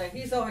eyes and say,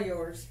 he's all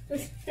yours.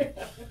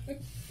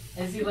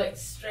 As he like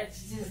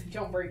stretches his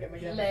Don't break him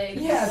again.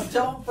 legs. Yeah,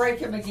 don't break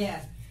him again.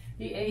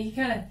 He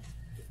kind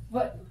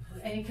of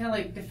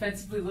like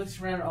defensively looks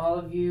around at all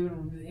of you,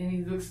 and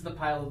he looks at the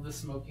pile of the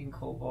smoking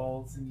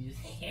kobolds, and you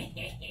just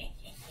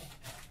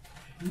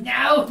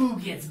now who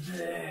gets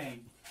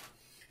burned?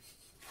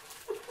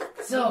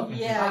 So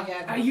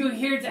Yeah. are you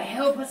here to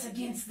help us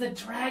against the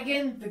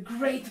dragon, the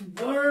great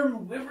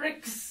worm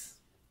Wyvrix?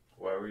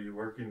 Why were you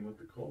working with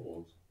the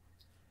kobolds?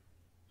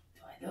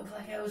 Do I look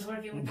like I was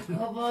working with the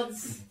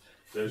kobolds?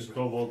 There's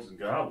kobolds and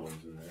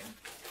goblins in there.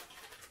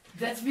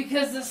 That's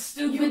because the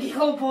stupid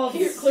kobolds.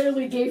 You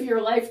clearly gave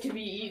your life to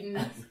be eaten.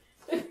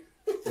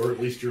 Or at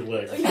least your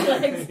legs. Your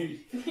legs.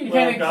 He Well,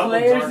 kind of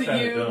goblins glares are at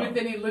kinda you, dumb. but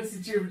then he looks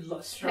at your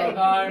strong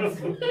arms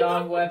and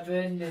long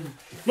weapon, and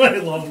My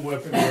long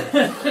weapon.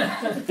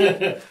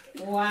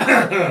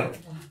 Wow.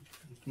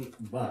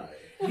 Bye.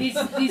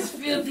 these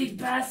filthy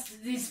bastards,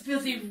 these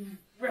filthy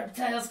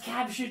reptiles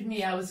captured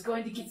me. I was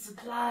going to get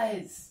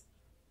supplies.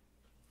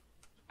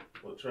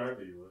 What tribe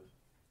are you with?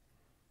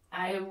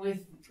 I am with.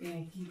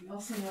 He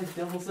also like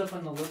doubles up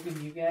on the look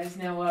of you guys.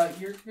 Now,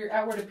 your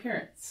outward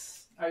appearance.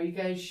 Are you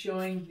guys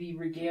showing the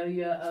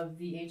regalia of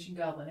the ancient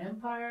Goblin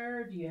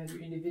Empire? Do you have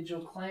your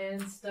individual clan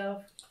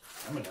stuff?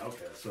 I'm an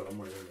outcast, so I'm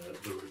wearing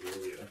the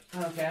regalia.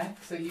 Okay,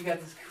 so you got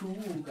this cool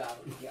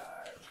goblin garb.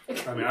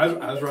 I mean, I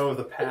was running with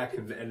a pack,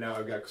 and now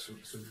I've got some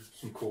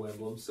cool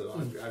emblems, so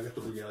I've got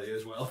the regalia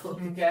as well.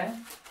 Okay.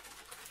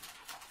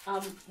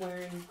 I'm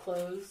wearing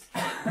clothes.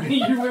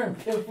 You're wearing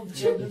beautiful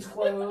children's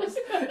clothes.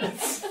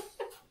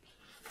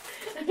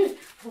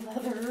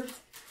 Leather.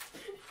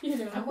 You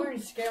know. I'm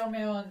wearing scale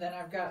mail, and then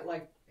I've got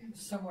like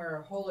somewhere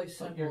a holy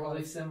symbol. Your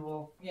holy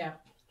symbol. Yeah.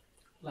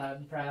 Loud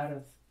and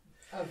proud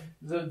Of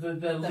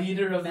the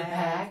leader of the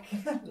pack.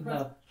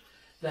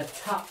 The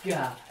top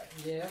guy.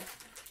 Yeah.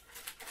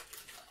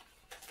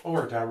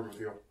 Or a tavern with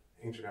the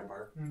ancient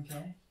empire.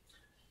 Okay.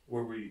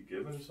 Were we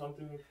given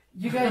something?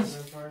 You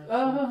guys.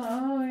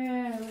 Oh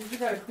yeah. We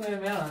gotta clear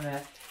them out on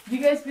that. You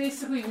guys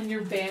basically, when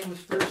your band was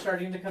first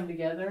starting to come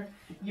together,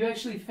 you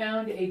actually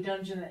found a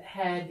dungeon that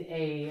had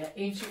a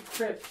ancient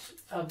crypt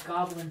of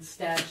goblin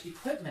stashed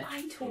equipment.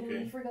 I totally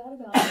Okay. forgot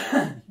about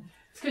that.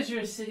 It's because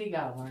you're a city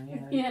goblin, you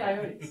know. Yeah.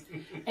 Coyotes.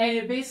 And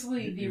it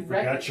basically You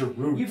forgot your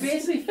roots. You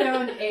basically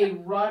found a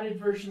rotted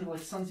version of like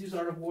Sun Tzu's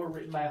Art of War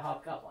written by a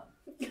hobgoblin,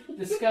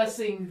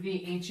 discussing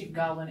the ancient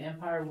goblin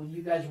empire when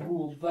you guys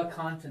ruled the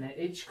continent.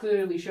 It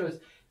clearly shows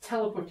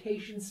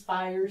teleportation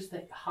spires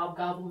that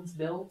hobgoblins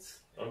built,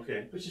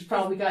 Okay. which has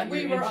probably got your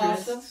We were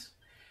interest. awesome.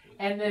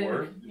 And then,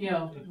 Were? you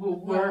know,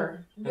 were.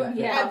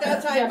 Yeah, At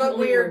that time, but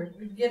definitely we're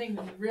getting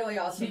really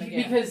awesome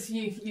again. Because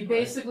you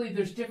basically,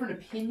 there's different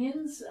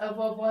opinions of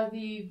why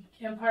the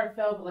empire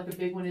fell, but like a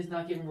big one is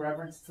not giving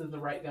reverence to the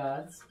right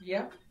gods.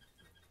 Yep.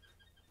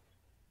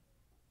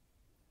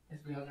 As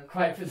we all got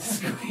quiet for the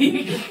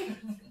squeak.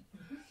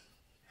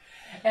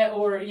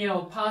 Or, you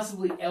know,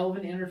 possibly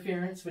elven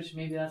interference, which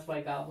maybe that's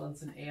why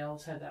goblins and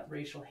elves had that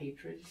racial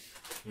hatred.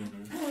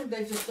 Mm-hmm.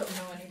 They just don't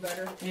know any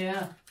better.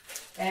 Yeah.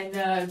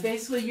 And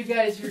basically you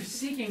guys, you're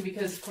seeking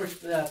because, of course,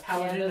 the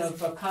paladin of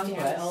Conquest.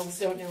 Yeah, elves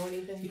don't know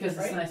anything. Because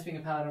right? it's nice being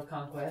a paladin of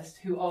Conquest,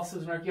 who also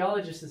is an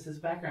archaeologist as his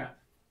background.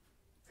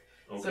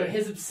 Okay. So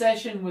his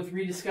obsession with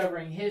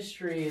rediscovering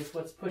history is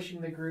what's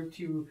pushing the group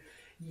to...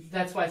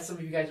 That's why some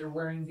of you guys are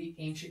wearing the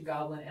ancient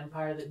goblin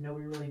empire that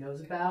nobody really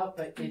knows about.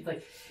 But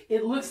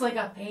it looks like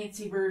a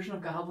fancy version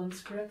of goblin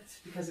script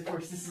because, of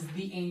course, this is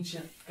the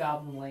ancient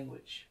goblin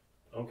language.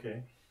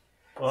 Okay.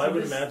 Well, So I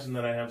would this- imagine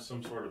that I have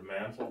some sort of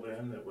mantle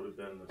then that would have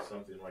been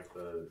something like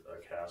a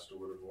caster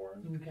would have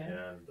worn. Okay.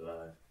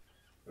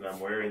 And I'm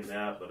wearing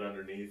that, but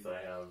underneath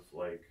I have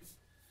like,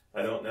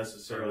 I don't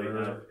necessarily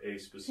have a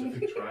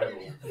specific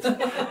tribal.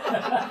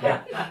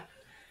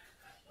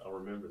 I'll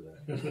remember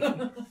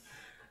that.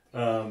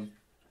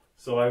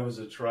 So I was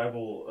a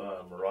tribal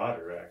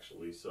marauder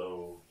actually,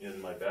 so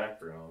in my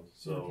background.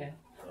 So, Okay.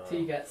 So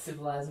you got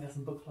civilized, got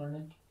some book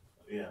learning.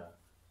 yeah.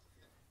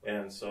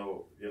 And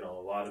so, you know,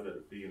 a lot of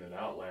it being an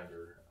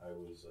outlander,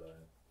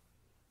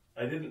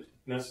 I didn't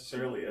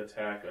necessarily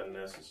attack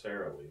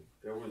unnecessarily.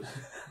 There was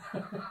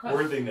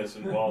worthiness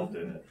involved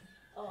in it.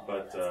 Oh,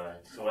 But,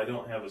 so I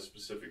don't have a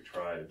specific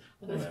tribe.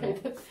 that's And-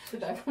 right. That's the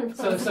document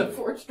So from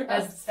Forged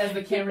Drafts. as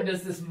the camera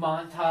does this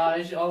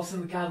montage, all of a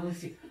sudden the goblin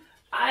looks at you.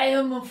 I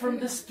am from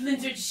the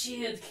splintered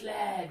shield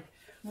clad.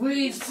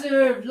 We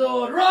serve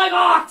Lord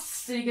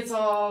Rygox! And he gets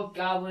all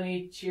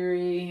goblin-y,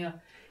 cheery, you know.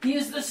 He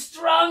is the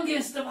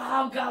strongest of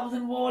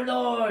hobgoblin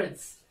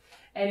warlords.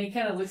 And he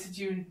kind of looks at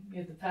you,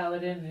 at the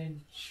paladin,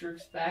 and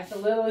shirks back a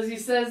little as he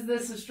says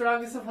this, the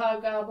strongest of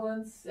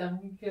hobgoblins.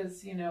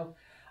 Because, you know,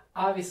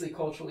 obviously,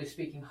 culturally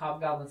speaking,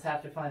 hobgoblins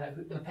have to find out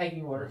in the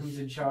pecking order who's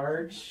in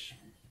charge.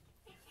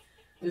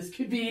 This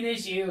could be an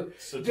issue.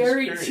 So just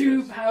Very curious,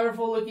 two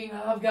powerful looking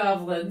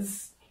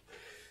hobgoblins.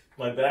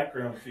 my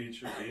background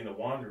feature being a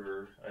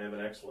wanderer, I have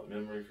an excellent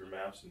memory for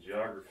maps and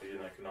geography,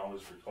 and I can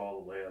always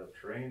recall the layout of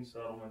terrain,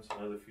 settlements,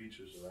 and other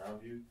features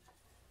around you.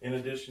 In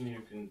addition,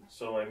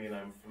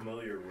 I'm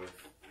familiar with,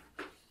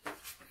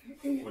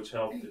 which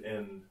helped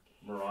in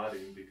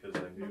marauding because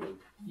I knew.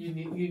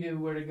 You knew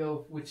where to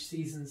go, which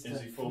seasons.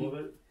 Is he full of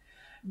it?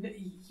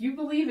 You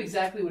believe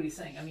exactly what he's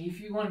saying. I mean, if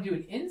you want to do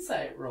an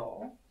insight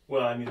roll,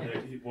 Well, I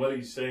mean, what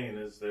he's saying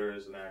is there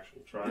is an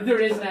actual tribe. there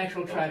is an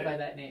actual tribe Okay. by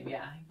that name,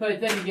 yeah. But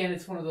then again,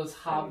 it's one of those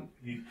And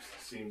he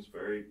seems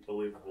very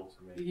believable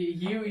to me.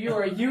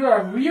 You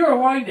are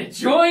wanting to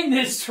join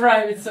this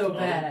tribe. It's so Oh,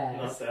 badass.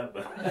 not that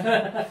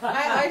bad.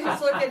 I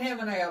just look at him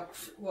and I go,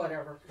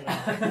 whatever.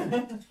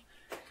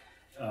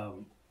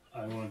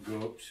 I want to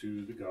go up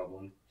to the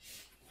goblin.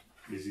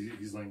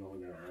 He's laying on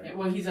the ground, right?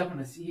 Well, he's up on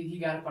his. He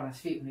got up on his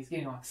feet when he's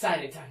getting all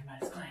excited talking about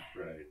his clan.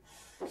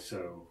 Right.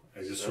 So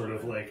I just sort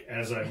of like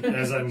as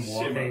I'm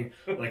walking,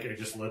 like I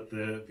just let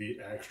the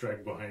axe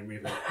drag behind me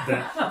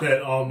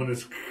that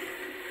ominous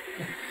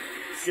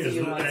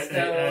Steel on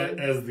stone.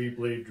 as the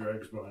blade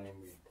drags behind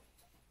me.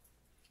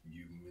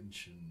 You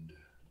mentioned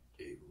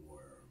a worm.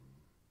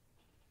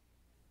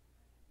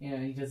 You know,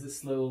 he does a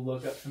slow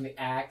look up from the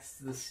axe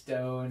to the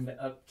stone,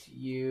 up to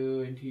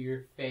you, and to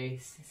your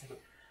face. He's like,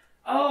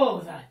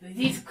 "Oh,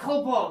 these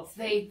kobolds!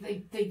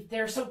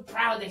 They're so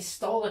proud. They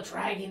stole a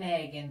dragon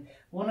egg, and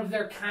one of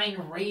their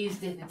kind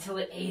raised it until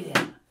it ate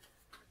him.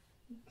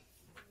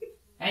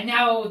 And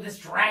now this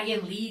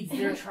dragon leads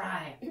their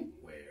tribe."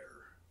 Where?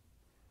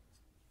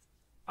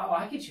 Oh,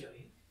 I could show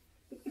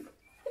you.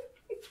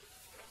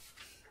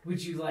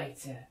 Would you like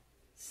to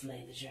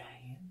slay the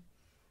dragon?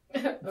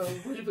 Oh,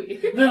 would we?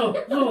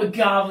 Little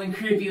goblin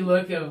creepy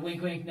look of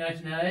wink wink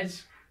nudge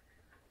nudge.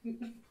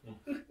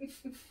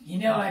 You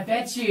know, I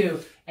bet you.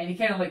 And he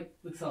kind of like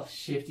looks all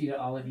shifty to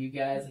all of you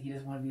guys, like he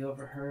doesn't want to be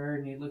overheard.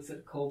 And he looks at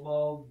the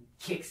kobold, and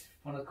kicks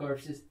one of the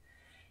corpses.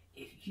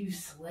 If you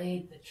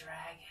slayed the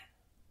dragon,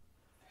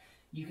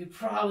 you could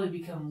probably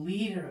become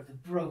leader of the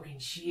Broken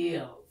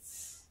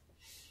Shields.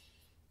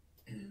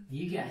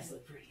 You guys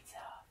look pretty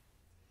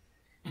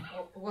tough.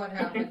 What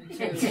happened to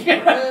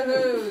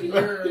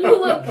Woohoo,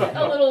 You look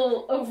a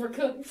little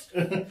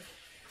overcooked.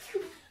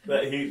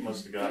 That heat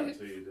must have gotten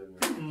to you, didn't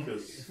it?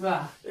 Because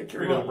Well, we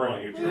don't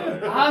want your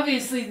tribe.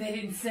 obviously they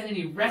didn't send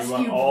any We rescue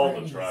want all the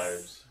parties.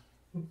 tribes.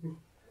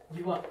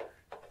 You want...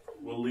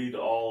 We'll lead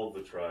all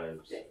the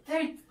tribes.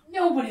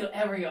 Nobody will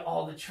ever get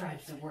all the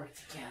tribes to work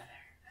together.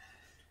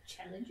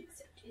 Challenge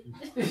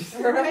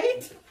accepted.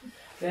 right?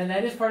 And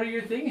that is part of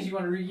your thing, is you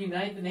want to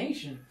reunite the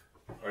nation.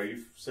 Are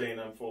you saying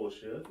I'm full of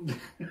shit?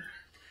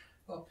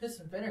 Well, piss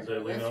and vinegar. As I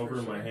lean that's over,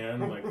 for my sure. hand,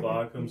 my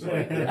claw comes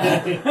like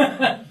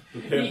this. The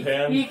pimp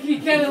hand. He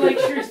kind of like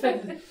sure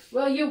expected.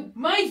 Well, you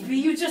might be.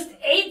 You just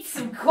ate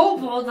some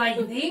kobold, I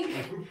think.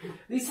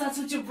 At least that's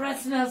what your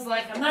breath smells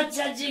like. I'm not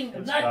judging.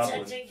 I'm It's not goblin.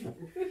 judging.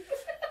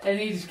 And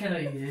he just kind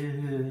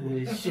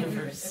of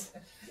shivers.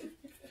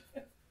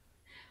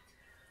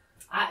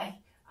 I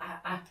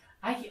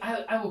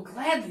will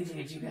gladly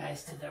lead you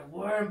guys to their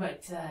worm,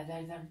 but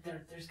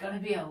there's going to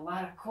be a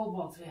lot of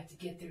kobolds we have to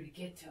get through to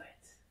get to it.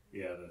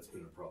 Yeah, that's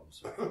been a problem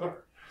so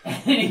far. And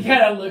he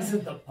kind of looks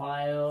at the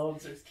pile,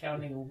 starts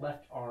counting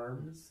left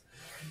arms.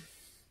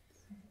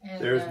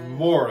 And, There's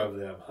more of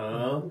them,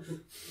 huh?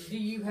 Do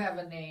you have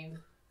a name?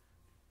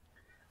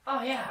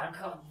 Oh yeah, I'm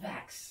called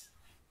Vex.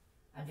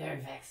 I'm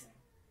very vexing.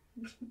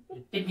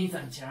 It means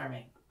I'm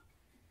charming.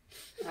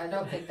 I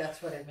don't think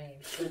that's what it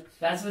means. But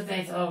That's what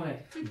they told me.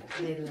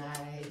 they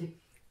lied.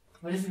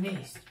 What does it mean?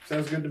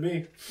 Sounds good to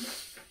me.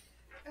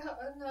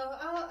 No,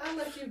 I'll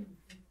let you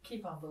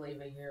keep on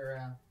believing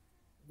your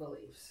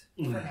beliefs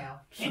for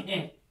now.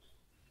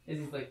 As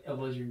he's like,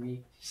 elbows your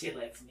knee. She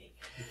likes me.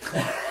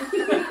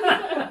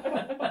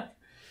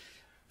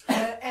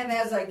 And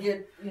as I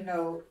get,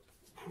 I'm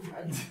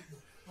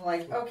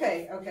like,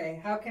 okay,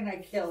 how can I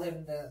kill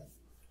him the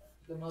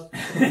most?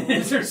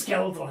 Her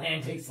skeletal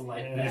hand takes the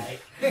life back.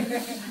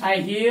 I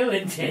heal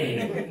and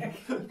take.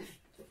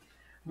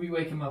 We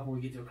wake him up when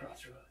we get to a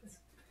crossroads.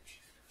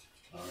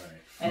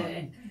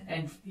 Alright.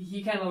 And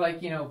he kind of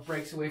like,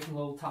 breaks away from the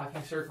little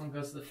talking circle and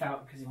goes to the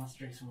fountain because he wants to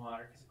drink some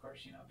water. Because, of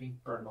course, being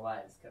burned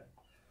alive is kind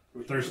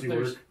of... Thirsty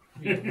work.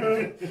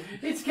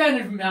 It's kind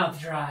of mouth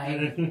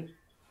dry.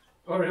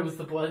 Or it was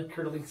the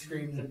blood-curdling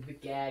screams of the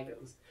gag that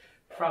was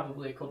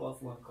probably a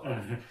kobold's lung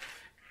clot.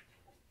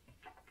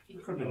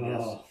 Could have been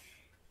yes.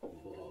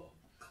 Oh,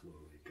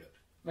 Chloe, good.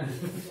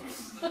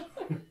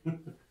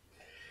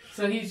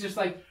 So he's just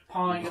like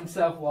pawing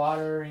himself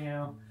water,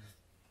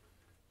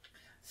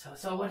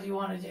 So what do you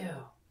want to do?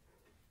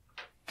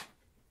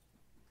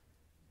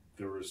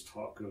 There was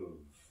talk of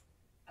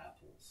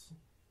apples.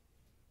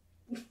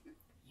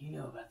 You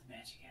know about the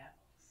magic apples.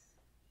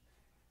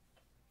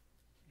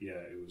 Yeah,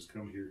 it was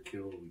come here,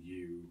 kill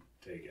you,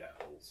 take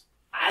apples.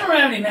 I don't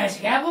have any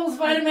magic apples.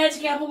 If I had a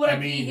magic apple, would I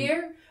be mean,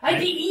 here? I'd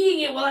be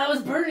eating it while I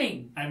was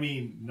burning. I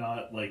mean,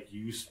 not like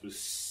you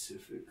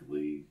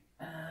specifically,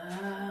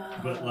 Oh.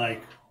 but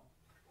like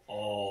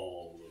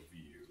all of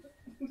you.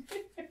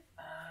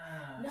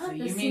 Not So the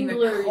you mean the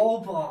singular-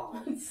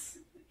 kobolds?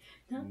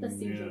 Not the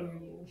singular.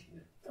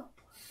 No.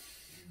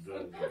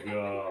 The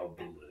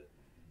goblins.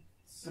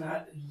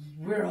 But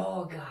we're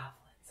all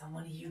goblins. I'm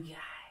one of you guys.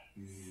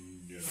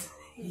 No,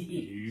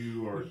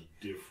 you are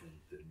different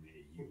than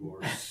me. You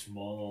are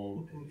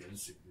small and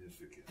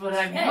insignificant. But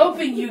I'm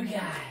helping you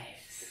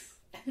guys.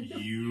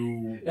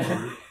 You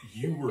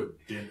were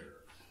dinner.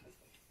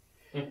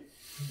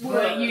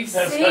 But you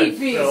That's saved how it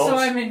me, felt. so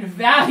I'm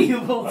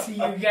invaluable to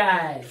you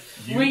guys.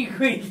 You- Wink,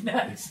 wink,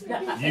 nudge,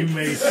 nudge. You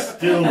may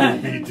still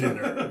be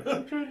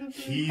dinner.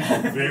 He's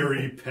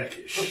very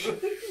peckish.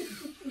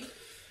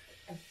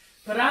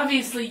 But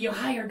obviously you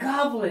hire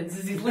goblins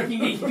as he's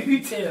looking at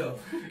you two.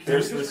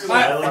 There's this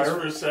silence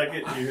for a second.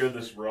 You hear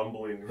this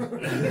rumbling. Can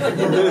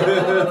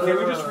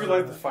we just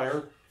relight the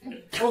fire?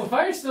 Well, the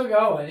fire's still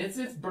going. It's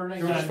burning.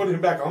 Can we just put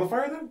him back on the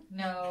fire then?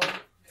 No,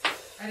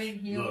 I didn't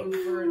heal Look.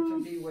 you for it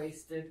to be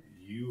wasted.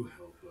 You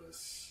help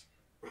us.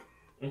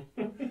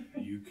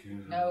 You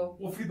can. No,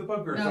 We'll feed the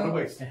bugbears No. on the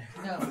waste.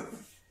 no.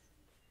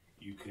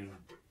 You can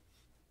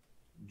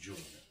join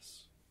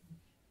us.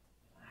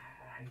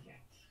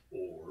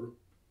 Or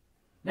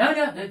No,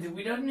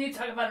 we don't need to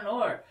talk about an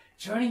or.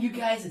 Joining you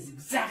guys is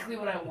exactly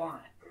what I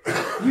want.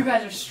 You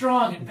guys are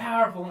strong and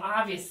powerful and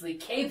obviously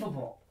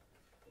capable.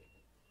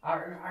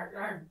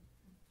 Our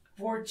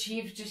board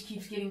chief just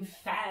keeps getting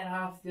fat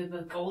off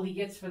the gold he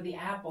gets for the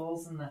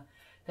apples, and that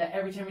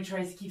every time he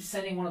tries to keep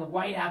sending one of the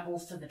white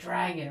apples to the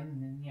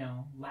dragon,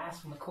 and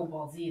last when the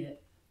kobolds eat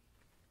it.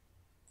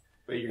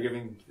 But you're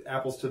giving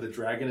apples to the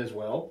dragon as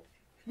well?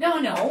 No,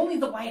 only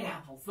the white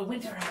apples, the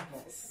winter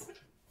apples.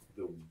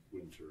 the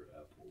winter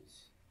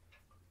apples.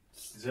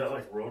 Is that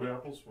like road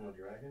apples from a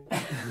dragon?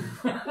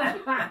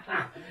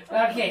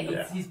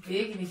 Okay, he's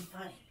big and he's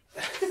funny.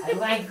 I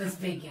like this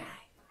big guy.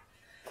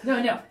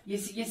 No. You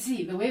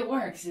see, the way it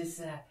works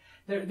is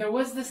there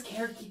was this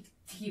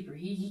carekeeper.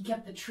 He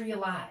kept the tree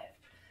alive.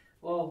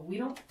 Well, we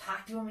don't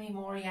talk to him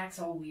anymore. He acts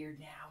all weird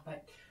now.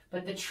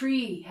 But the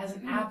tree has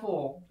an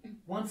apple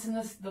once in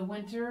the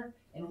winter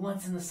and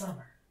once in the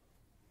summer.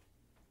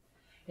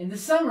 In the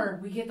summer,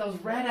 we get those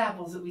red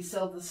apples that we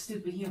sell to the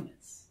stupid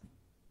humans.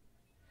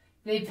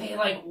 They pay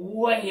like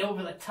way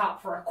over the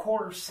top for a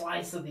quarter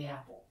slice of the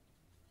apple.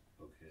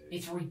 Okay.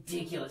 It's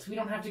ridiculous. We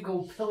don't have to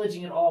go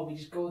pillaging at all. We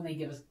just go and they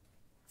give us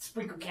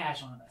sprinkle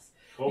cash on us.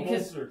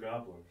 Kobolds or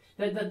goblins?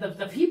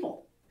 The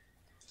people.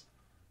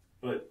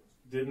 But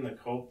didn't the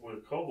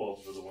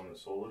kobolds were the one that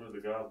sold it, or the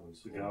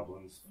goblins? The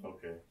goblins.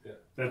 Okay. Yeah.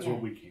 That's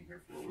what we came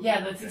here for.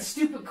 Yeah, the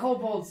stupid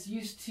kobolds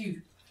used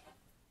to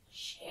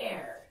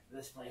share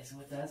this place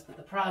with us, but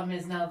the problem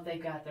is now that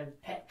they've got their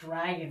pet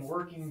dragon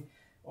working,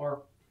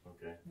 or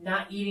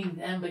not eating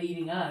them but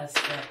eating us,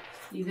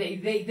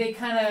 they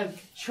kind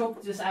of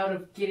choked us out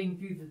of getting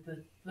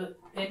through the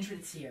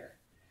entrance here.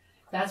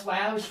 That's why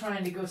I was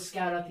trying to go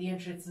scout out the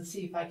entrance and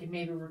see if I could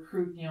maybe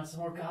recruit, some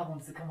more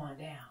goblins to come on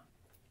down.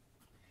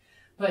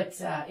 But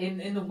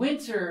in the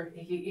winter,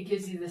 it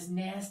gives you this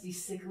nasty,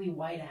 sickly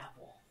white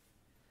apple,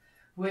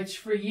 which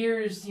for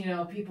years,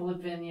 people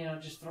have been,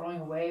 just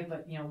throwing away.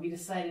 But, we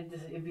decided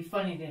it'd be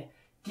funny to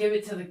give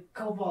it to the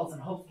kobolds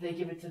and hope that they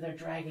give it to their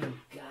dragon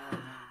god.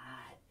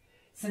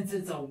 Since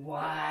it's a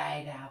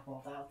white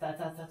apple,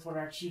 that's what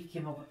our chief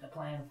came up with the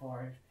plan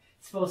for.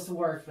 It's supposed to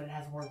work, but it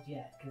hasn't worked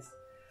yet because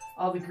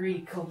all the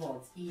greedy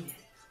kobolds eat it,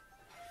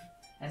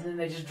 and then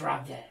they just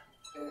drop dead.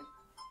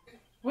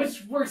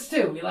 Which works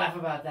too. We laugh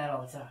about that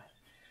all the time.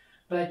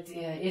 But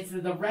it's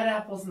the red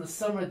apples in the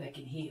summer that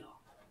can heal.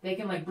 They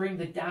can bring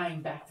the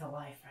dying back to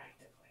life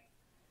practically.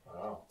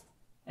 Wow.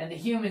 And the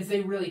humans, they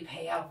really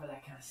pay out for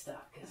that kind of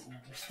stuff because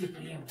they're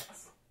stupid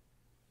humans.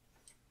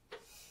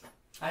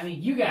 I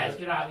mean, you guys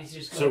could obviously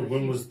just go. So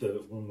when was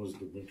the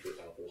winter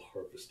apple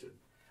harvested?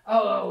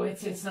 Oh,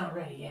 it's not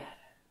ready yet.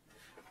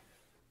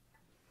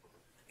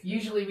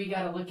 Usually we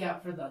got to look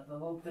out for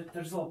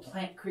there's little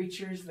plant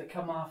creatures that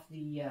come off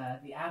the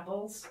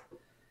apples.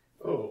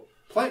 Oh,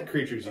 plant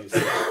creatures, you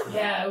say?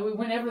 Yeah,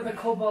 whenever the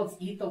kobolds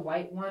eat the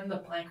white one, the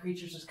plant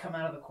creatures just come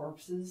out of the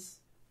corpses.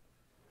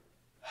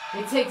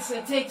 It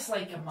takes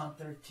like a month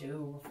or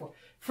two before.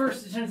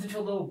 First, it turns into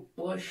a little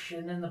bush,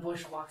 and then the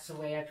bush walks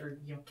away after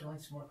killing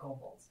some more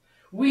kobolds.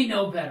 We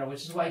know better,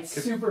 which is why it's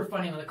super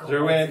funny when the kobolds. Is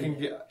there a way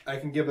I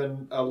can give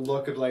a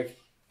look at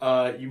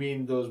you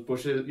mean those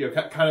bushes?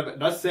 Kind of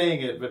not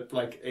saying it, but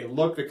a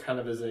look that kind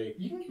of is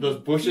those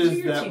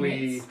bushes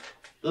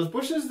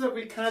that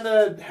we kind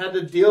of had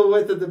to deal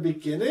with at the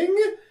beginning.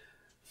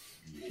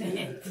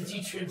 Did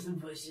you trim some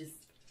bushes?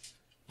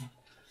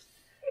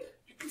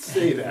 You can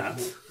say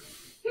that.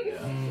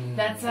 Yeah.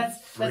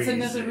 That's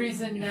another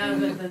reason now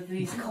that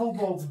these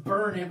kobolds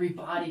burn every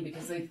body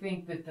because they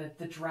think that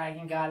the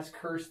dragon god has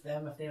cursed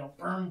them. If they don't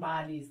burn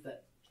bodies, the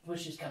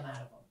bushes come out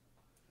of them.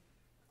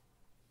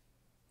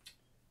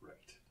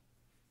 Right.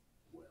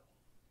 Well.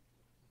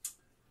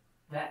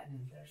 That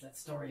and there's that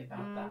story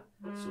about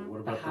So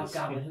what about the house this?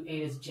 goblin who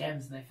ate his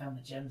gems and they found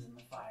the gems in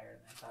the fire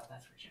and they thought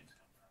that's where gems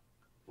come from.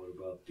 What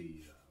about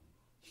the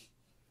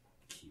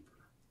keeper?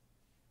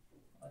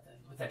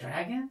 With the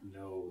dragon?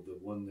 No, the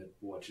one that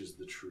watches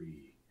the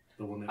tree.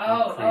 The one that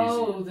went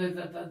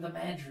crazy. The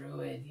mad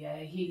druid. Yeah,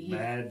 he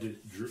Mad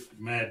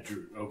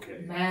druid.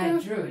 Okay.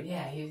 Mad druid.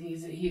 Yeah,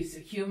 he's a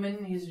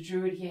human. He's a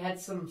druid. He had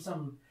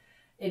some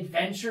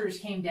adventurers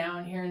came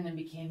down here and then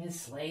became his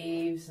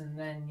slaves, and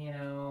then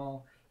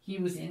he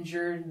was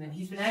injured, and then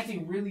he's been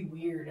acting really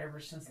weird ever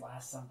since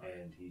last summer.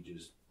 And he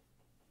just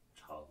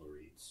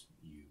tolerates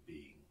you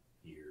being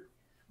here.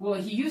 Well,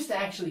 he used to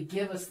actually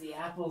give us the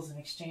apples in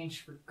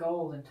exchange for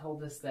gold and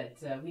told us that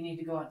we need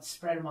to go out and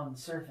spread them on the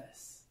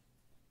surface.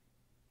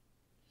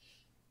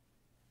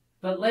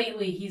 But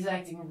lately, he's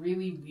acting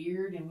really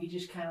weird, and we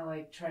just kind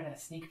of try to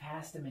sneak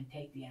past him and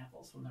take the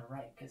apples when they're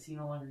ripe, because he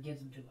no longer gives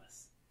them to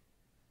us.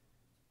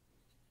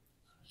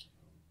 I'm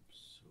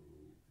so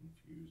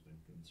confused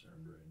and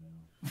concerned right now.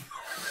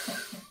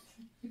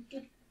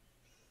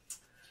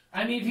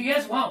 I mean, if you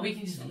guys want, we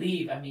can just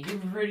leave. I mean, you're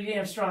pretty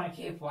damn strong and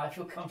capable. I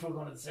feel comfortable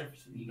going to the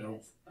surface with you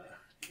guys.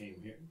 Came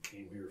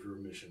here for a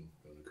mission.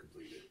 Going to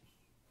complete it.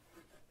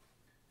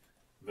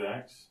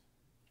 Vax,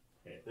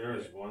 there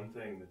is one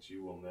thing that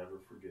you will never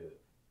forget.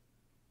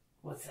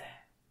 What's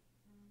that?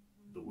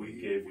 We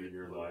gave you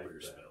your life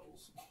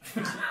spells.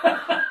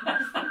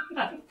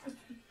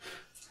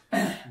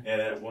 And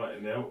at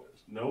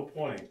no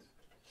point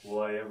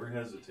will I ever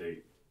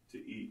hesitate to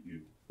eat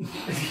you.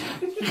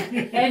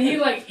 And he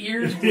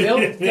ears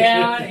wilt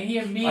down, and he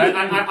immediately.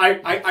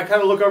 I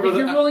kind of look over. If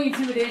you're rolling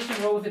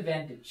intimidation, roll with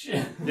advantage.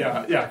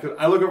 Yeah. Cause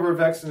I look over at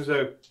Vex and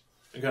so,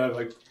 and kind of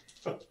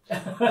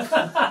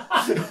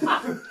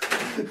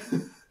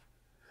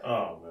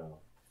Oh no,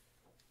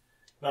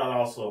 not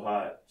also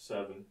hot.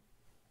 7.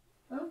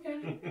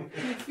 Okay.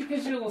 It's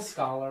because you're a little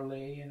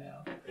scholarly, you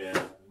know.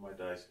 Yeah, my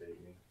dice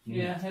hate me.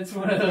 Yeah, it's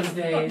one of those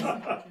days.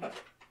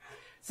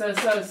 So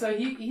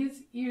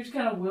he's just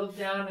kind of willed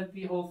down at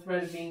the whole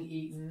threat of being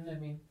eaten. I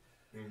mean,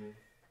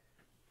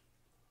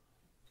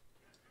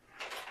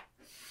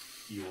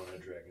 You want a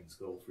dragon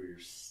skull for your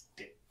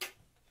stick?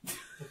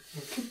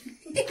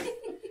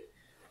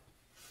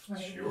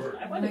 Sure.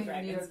 I want a Might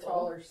dragon need a skull.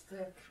 taller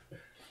stick.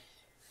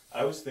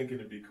 I was thinking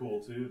it'd be cool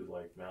too to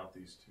like mount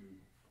these two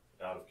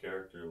out of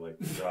character, like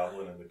the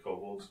Goblin and the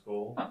Kobold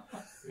skull,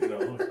 you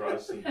know,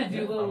 across the, I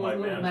do on my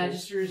little mantle.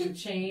 magisters of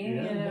chain,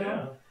 Yeah, you know.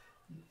 Yeah,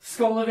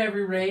 Skull of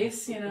every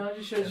race, you know,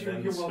 just shows and you're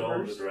then the well skull of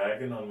the versed.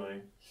 dragon on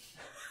my.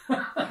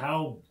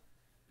 How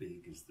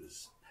big is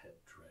this pet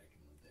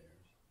dragon of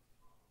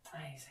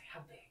theirs? He's like,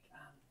 how big?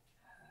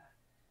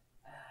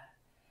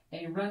 And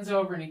he runs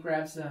over and he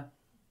grabs a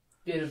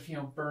bit of,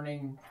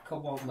 burning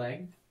kobold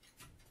leg.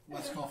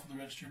 Let's call for the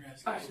register,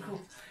 guys. All right, cool.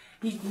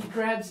 He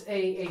grabs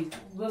a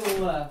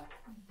little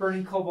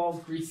burning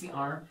kobold greasy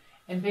arm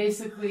and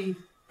basically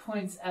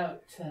points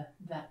out to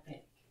that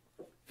big.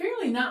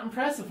 Fairly not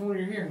impressive when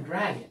you're hearing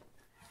dragon.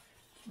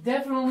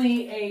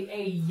 Definitely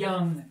a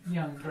young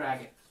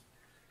dragon.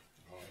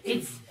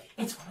 It's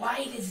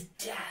white as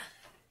death.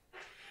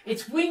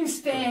 Its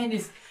wingspan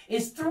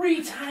is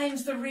 3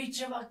 times the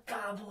reach of a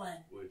goblin.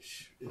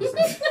 Which is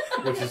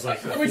like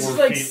 4 Which is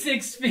like feet.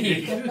 6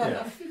 feet.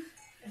 Yeah.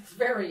 It's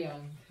very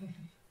young.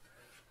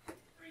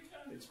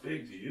 It's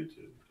big to you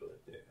two, but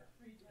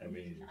I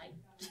mean,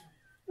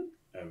 a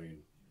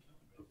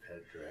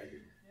pet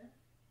dragon.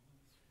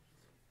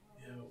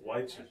 yeah,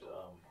 whites are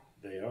dumb.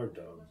 They are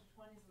dumb.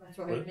 That's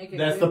why I But make a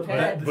That's the good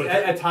pet. but-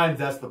 at times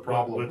that's the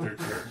problem.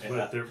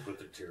 But they're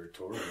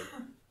territorial.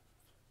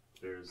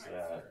 There's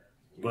that.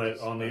 But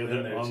on the And other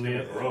then there's on the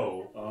gonna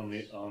grow. on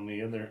the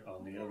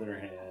other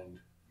hand,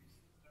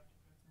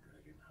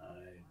 dragon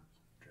hide,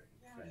 dragon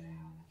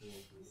fang.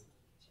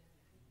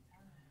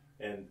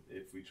 And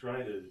if we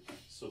try to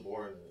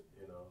suborn it,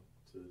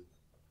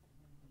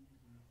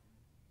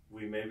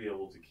 we may be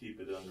able to keep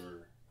it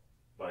under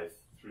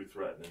through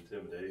threat and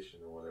intimidation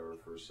or whatever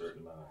for a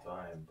certain amount of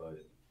time, but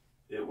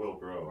it will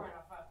grow.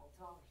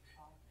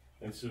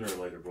 And sooner or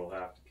later we'll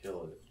have to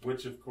kill it,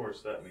 which of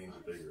course that means a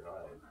bigger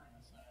hide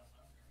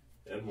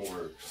and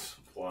more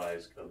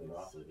supplies coming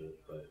off of it.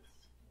 But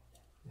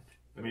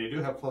I mean, you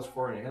do have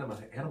 +4 in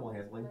animal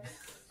handling.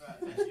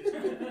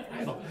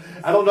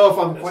 I don't know if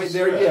I'm quite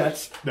there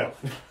yet. No.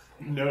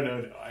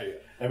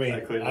 I mean, I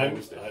clearly I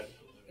understand.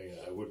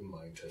 wouldn't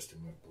mind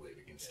testing my blade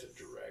against a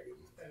dragon.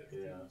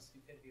 yeah,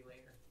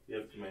 you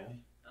have command.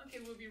 Okay,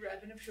 we'll be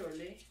wrapping up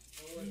shortly.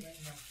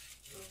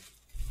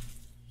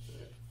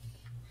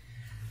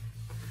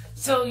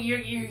 So you're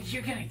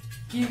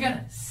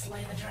gonna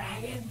slay the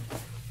dragon?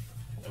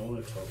 I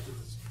want to talk to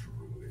this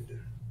druid.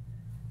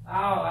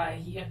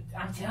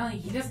 I'm telling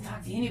you, he doesn't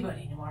talk to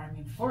anybody anymore. I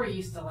mean, before he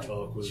used to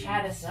Talk was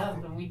chat us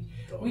up, and we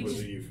Talk we was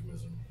just a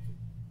euphemism.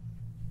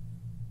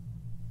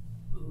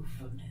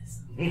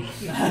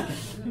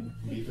 euphemism.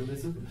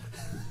 Euphemism?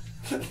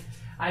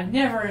 I've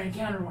never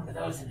encountered one of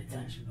those in a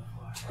dungeon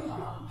before.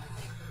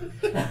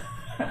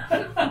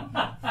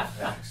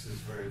 Axe is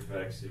very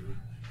vexing.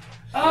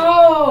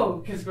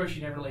 Oh, because of course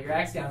you never lay your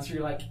axe down, so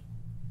you're like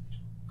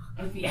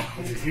with the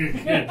axe.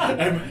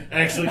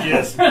 Actually,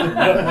 yes.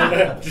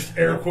 Just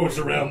air quotes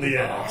around the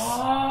axe.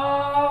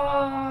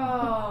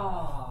 Oh,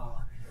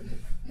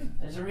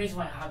 there's a reason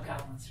why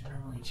hobgoblins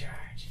normally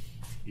charge.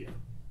 Yeah.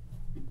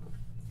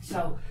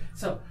 So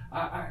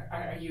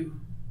are you?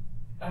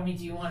 I mean,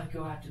 do you want to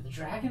go after the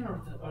dragon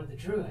or the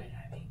druid?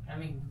 I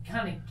mean,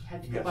 kind of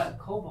had to go by the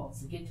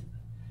kobolds to get to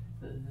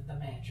the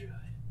mad druid.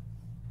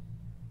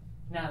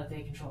 Now that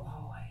they control the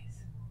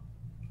hallways.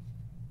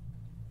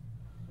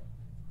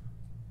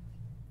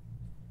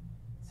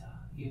 So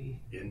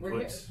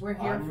Inputs. We're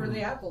here for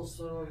the apples,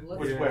 so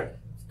Which way?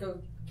 let's go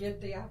get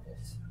the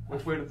apples.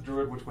 Which way to the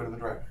druid? Which way to the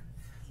dragon?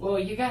 well,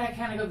 you gotta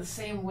kind of go the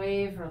same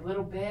way for a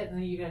little bit, and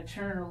then you gotta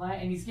turn or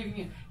left. And he's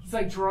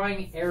like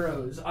drawing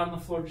arrows on the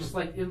floor, just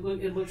like it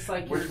looks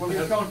like Which one you're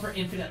has- going for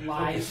infinite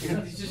lives.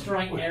 He's just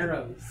drawing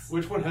arrows.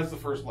 Which one has the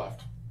first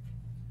left?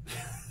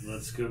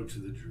 Let's go to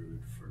the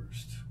druid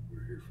first.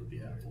 We're here for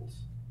the apples.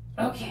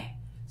 Okay,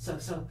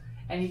 so,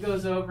 and he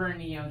goes over and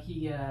he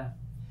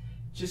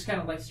just kind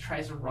of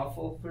tries to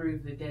ruffle through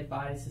the dead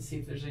bodies to see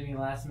if there's any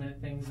last minute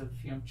things of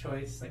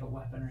choice, like a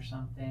weapon or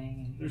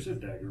something. And There's a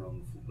dagger on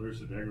the floor.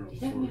 There's a dagger on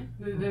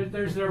the floor.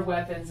 there's their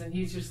weapons, and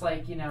he's just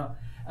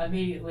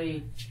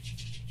immediately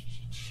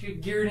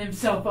geared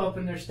himself up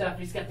in their stuff.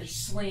 He's got their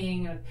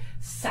sling and a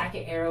sack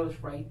of arrows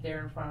right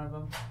there in front of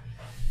him.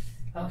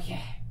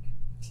 Okay.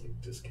 It's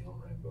like discount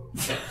Rambo.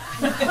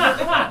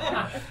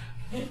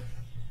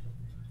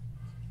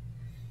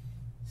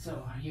 So,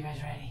 are you guys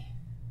ready?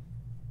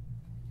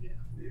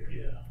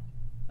 Yeah.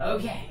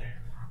 Okay.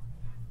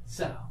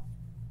 So,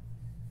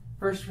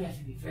 first we have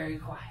to be very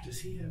quiet.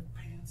 Does he have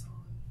pants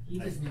on? He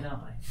does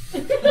not.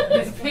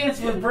 His pants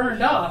were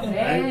burned off,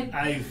 man.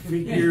 I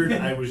figured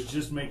I was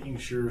just making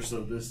sure,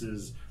 so this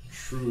is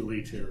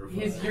truly terrifying.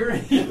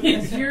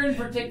 His urine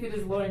protected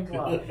his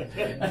loincloth.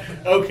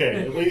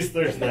 Okay, at least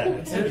there's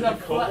that. There's Do a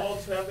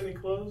kobolds have any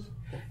clothes?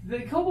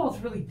 The kobolds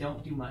really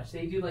don't do much.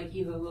 They do like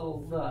either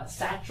little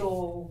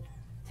satchel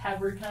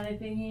tabard kind of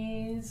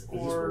thingies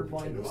or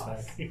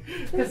loincloths.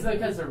 Because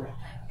they're red.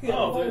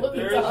 Oh, Look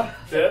there's it up.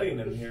 bedding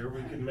in here.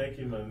 We can make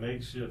him a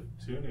makeshift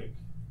tunic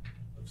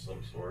of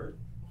some sort.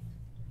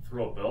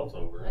 Throw a belt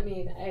over I it.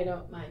 mean, I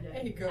don't mind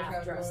There you a go,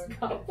 half-dressed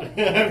Cowboy.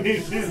 goblin. I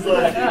mean, she's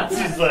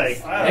like,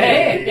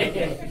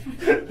 Hey!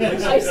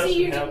 I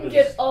see you didn't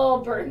get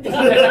all burned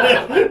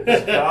up.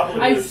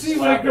 I see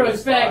when it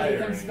grows back, it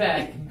comes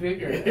back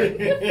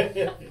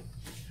bigger.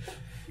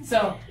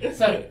 So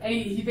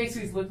he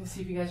basically is looking to see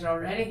if you guys are all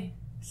ready.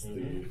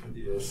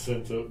 the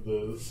scent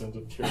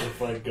of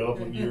terrified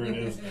goblin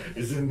urine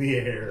is in the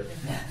air.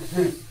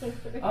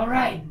 All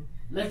right,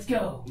 let's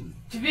go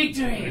to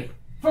victory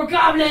for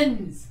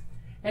goblins.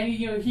 And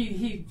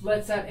he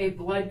lets out a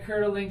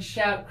blood-curdling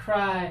shout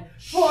cry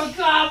for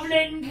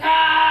goblin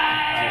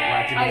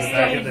Whack him kind. in the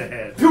back of the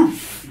head.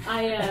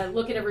 I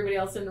look at everybody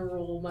else and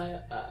roll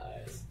my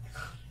eyes.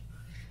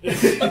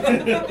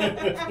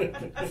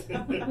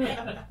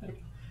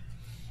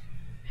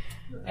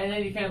 And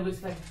then he kind of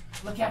looks like,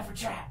 look out for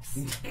traps.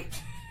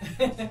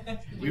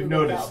 We've Look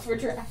noticed. out for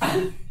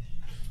traps.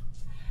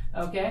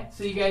 Okay,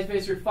 so you guys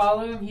basically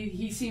follow him.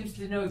 He seems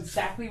to know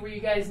exactly where you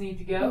guys need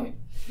to go.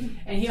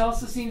 And he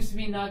also seems to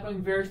be not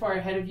going very far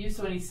ahead of you,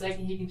 so any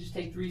second he can just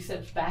take 3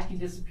 steps back and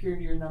disappear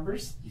into your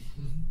numbers.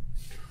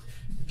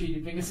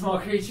 Defeated being a small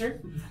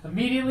creature.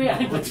 Immediately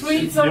I'm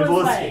between someone's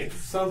Nimble legs.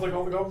 Sounds like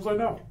all the goblins I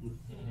know.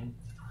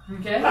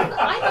 Okay?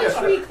 I'm a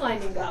tree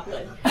climbing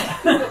goblin.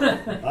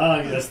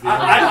 Ah, yes.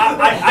 I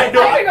I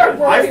think our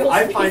boreal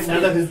I find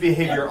none of his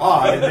behavior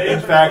odd. In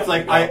fact,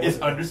 like it's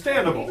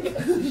understandable.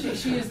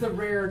 She is the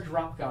rare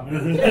drop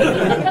goblin.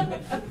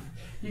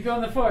 You go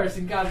in the forest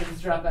and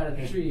goblins drop out of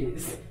the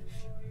trees.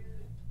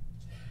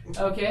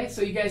 Okay,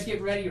 so you guys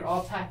get ready. You're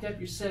all packed up.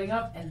 You're setting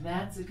up, and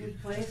that's a good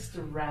place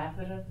to wrap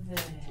it up there.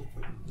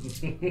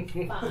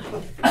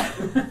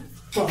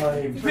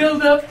 Fine.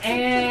 Build up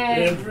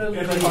and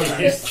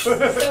release. So,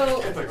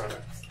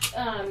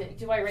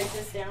 do I write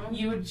this down?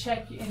 You would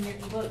check in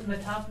the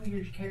top of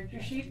your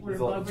character sheet where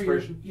It's all above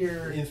inspiration.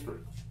 your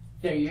Inspiration.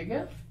 there you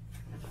go.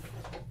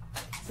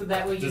 So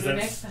that way you Does do that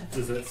next time.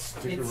 does that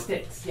stick It around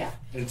sticks, yeah.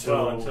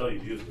 Until you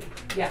use it.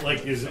 Yeah.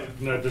 Like, is it?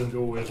 No, it doesn't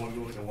go away as like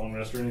a long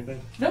rest or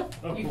anything. Nope.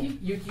 Oh,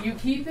 you cool. you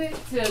keep it.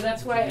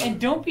 That's why. And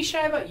don't be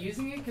shy about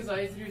using it because all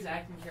you have to do is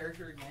act in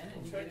character again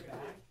and you get it back.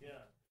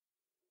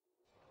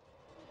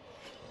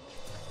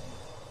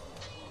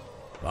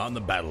 On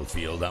the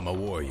battlefield, I'm a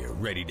warrior,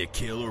 ready to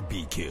kill or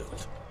be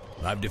killed.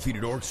 I've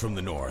defeated orcs from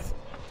the north,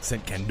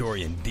 sent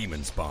Kandorian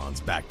demon spawns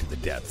back to the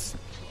depths,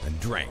 and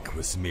drank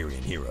with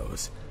Cimmerian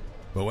heroes.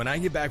 But when I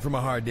get back from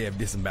a hard day of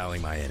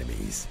disemboweling my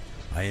enemies,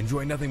 I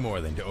enjoy nothing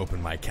more than to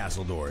open my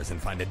castle doors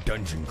and find a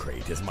dungeon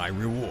crate as my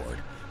reward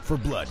for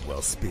blood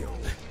well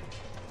spilled.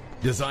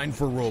 Designed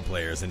for role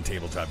players and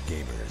tabletop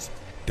gamers,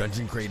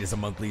 Dungeon Crate is a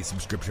monthly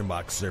subscription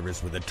box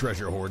service with a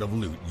treasure hoard of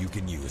loot you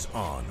can use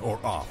on or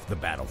off the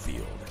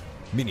battlefield.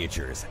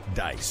 Miniatures,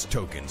 dice,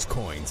 tokens,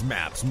 coins,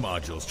 maps,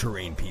 modules,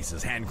 terrain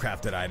pieces,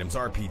 handcrafted items,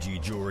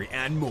 RPG jewelry,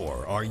 and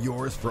more are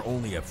yours for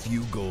only a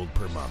few gold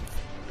per month.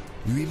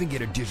 You even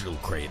get a digital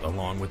crate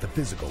along with a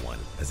physical one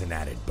as an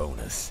added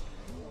bonus.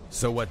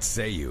 So what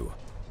say you?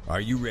 Are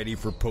you ready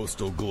for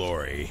postal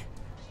glory?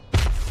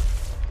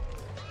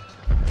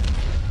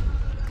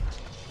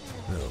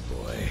 Oh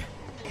boy.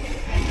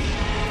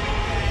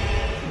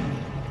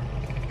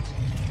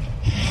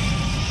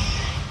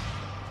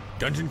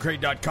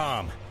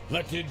 DungeonCrate.com.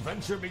 Let the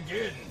adventure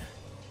begin!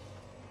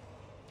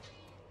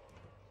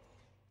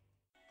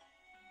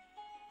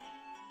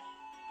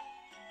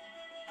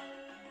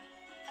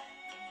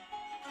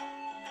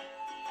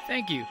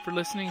 Thank you for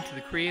listening to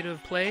the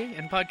Creative Play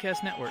and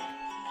Podcast Network.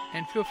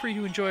 And feel free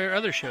to enjoy our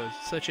other shows,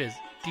 such as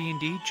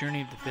D&D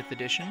Journey of the 5th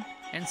Edition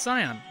and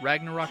Scion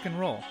Ragnarok and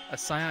Roll, a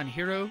Scion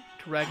hero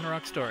to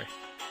Ragnarok story.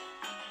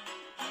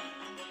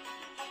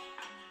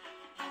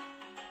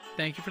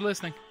 Thank you for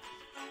listening.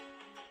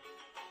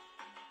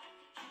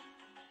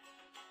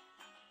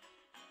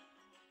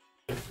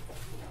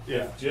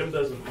 Yeah, Jim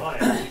doesn't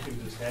mind. You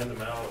can just hand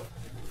them out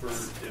for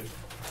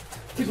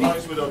as long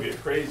as we don't get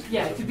crazy.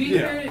 Yeah, to be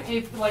fair,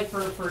 if like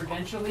for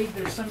Adventure League,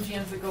 there's some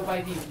GMs that go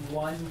by the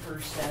 1 per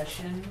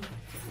session.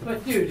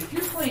 But dude, if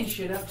you're playing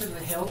shit up to the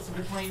hills and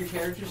you're playing your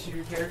characters to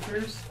your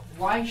characters,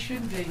 why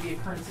shouldn't they be a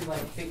currency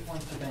like fake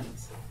points or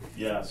pennies?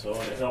 Yeah, so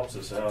it helps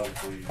us out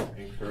if we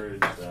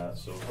encourage that.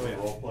 So if we're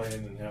role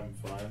playing and having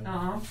fun,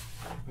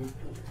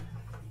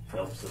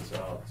 helps us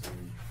out to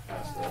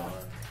pass that on.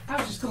 I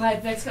was just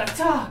glad Vex got to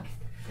talk.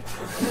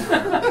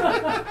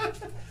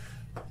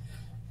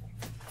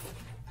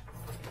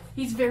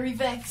 He's very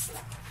vexed.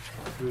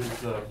 Who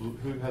has the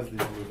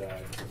blue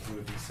die? Who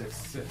would be 6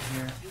 sitting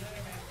here?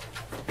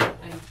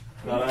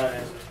 Not I.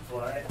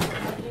 Fly.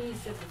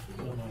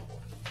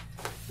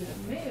 It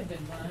may have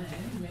been mine,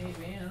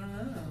 maybe, I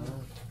don't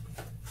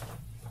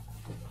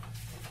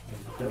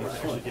know.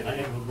 I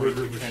am a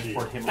murder machine.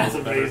 Transport him That's a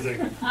little better.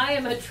 amazing. I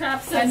am a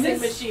trap And sensing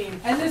this-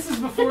 machine. And this is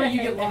before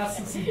you get lost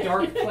in some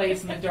dark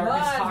place and the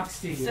darkness talks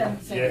to you.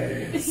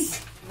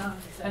 Yes.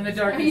 And the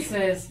darkness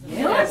says,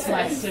 yes,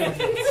 my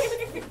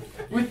servants.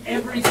 With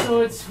every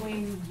sword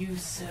swing, you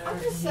serve I'm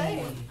just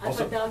saying. me. I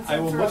Also, put down I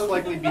will some most throat.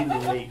 likely be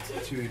late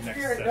to next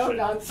You're a session.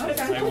 no-nonsense.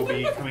 I will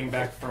be coming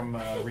back from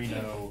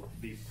Reno.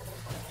 The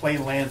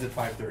plane lands at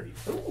 5:30.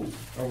 Ooh,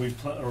 Are we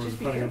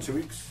planning on 2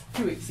 weeks?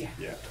 2 weeks, yeah.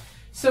 Yeah.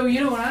 So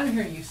you know what I'm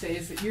hearing you say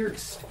is that you're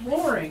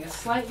exploring a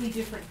slightly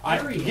different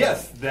area.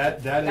 Yes,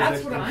 that That's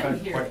is what in I'm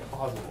fact hearing. quite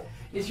plausible.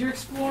 Is you're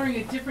exploring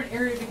a different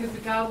area because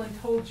the goblin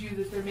told you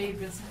that there may have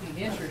been something of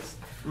interest.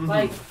 Mhm.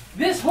 Like,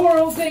 this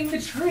horrible thing,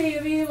 the tree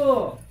of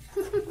evil.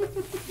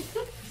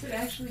 Is it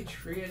actually a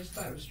tree? I just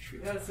thought it was a tree.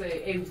 That's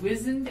a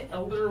wizened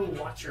elder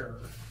watcher.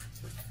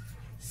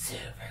 Super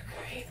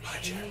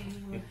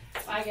creepy.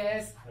 Bye,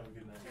 guys. Have a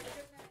good night.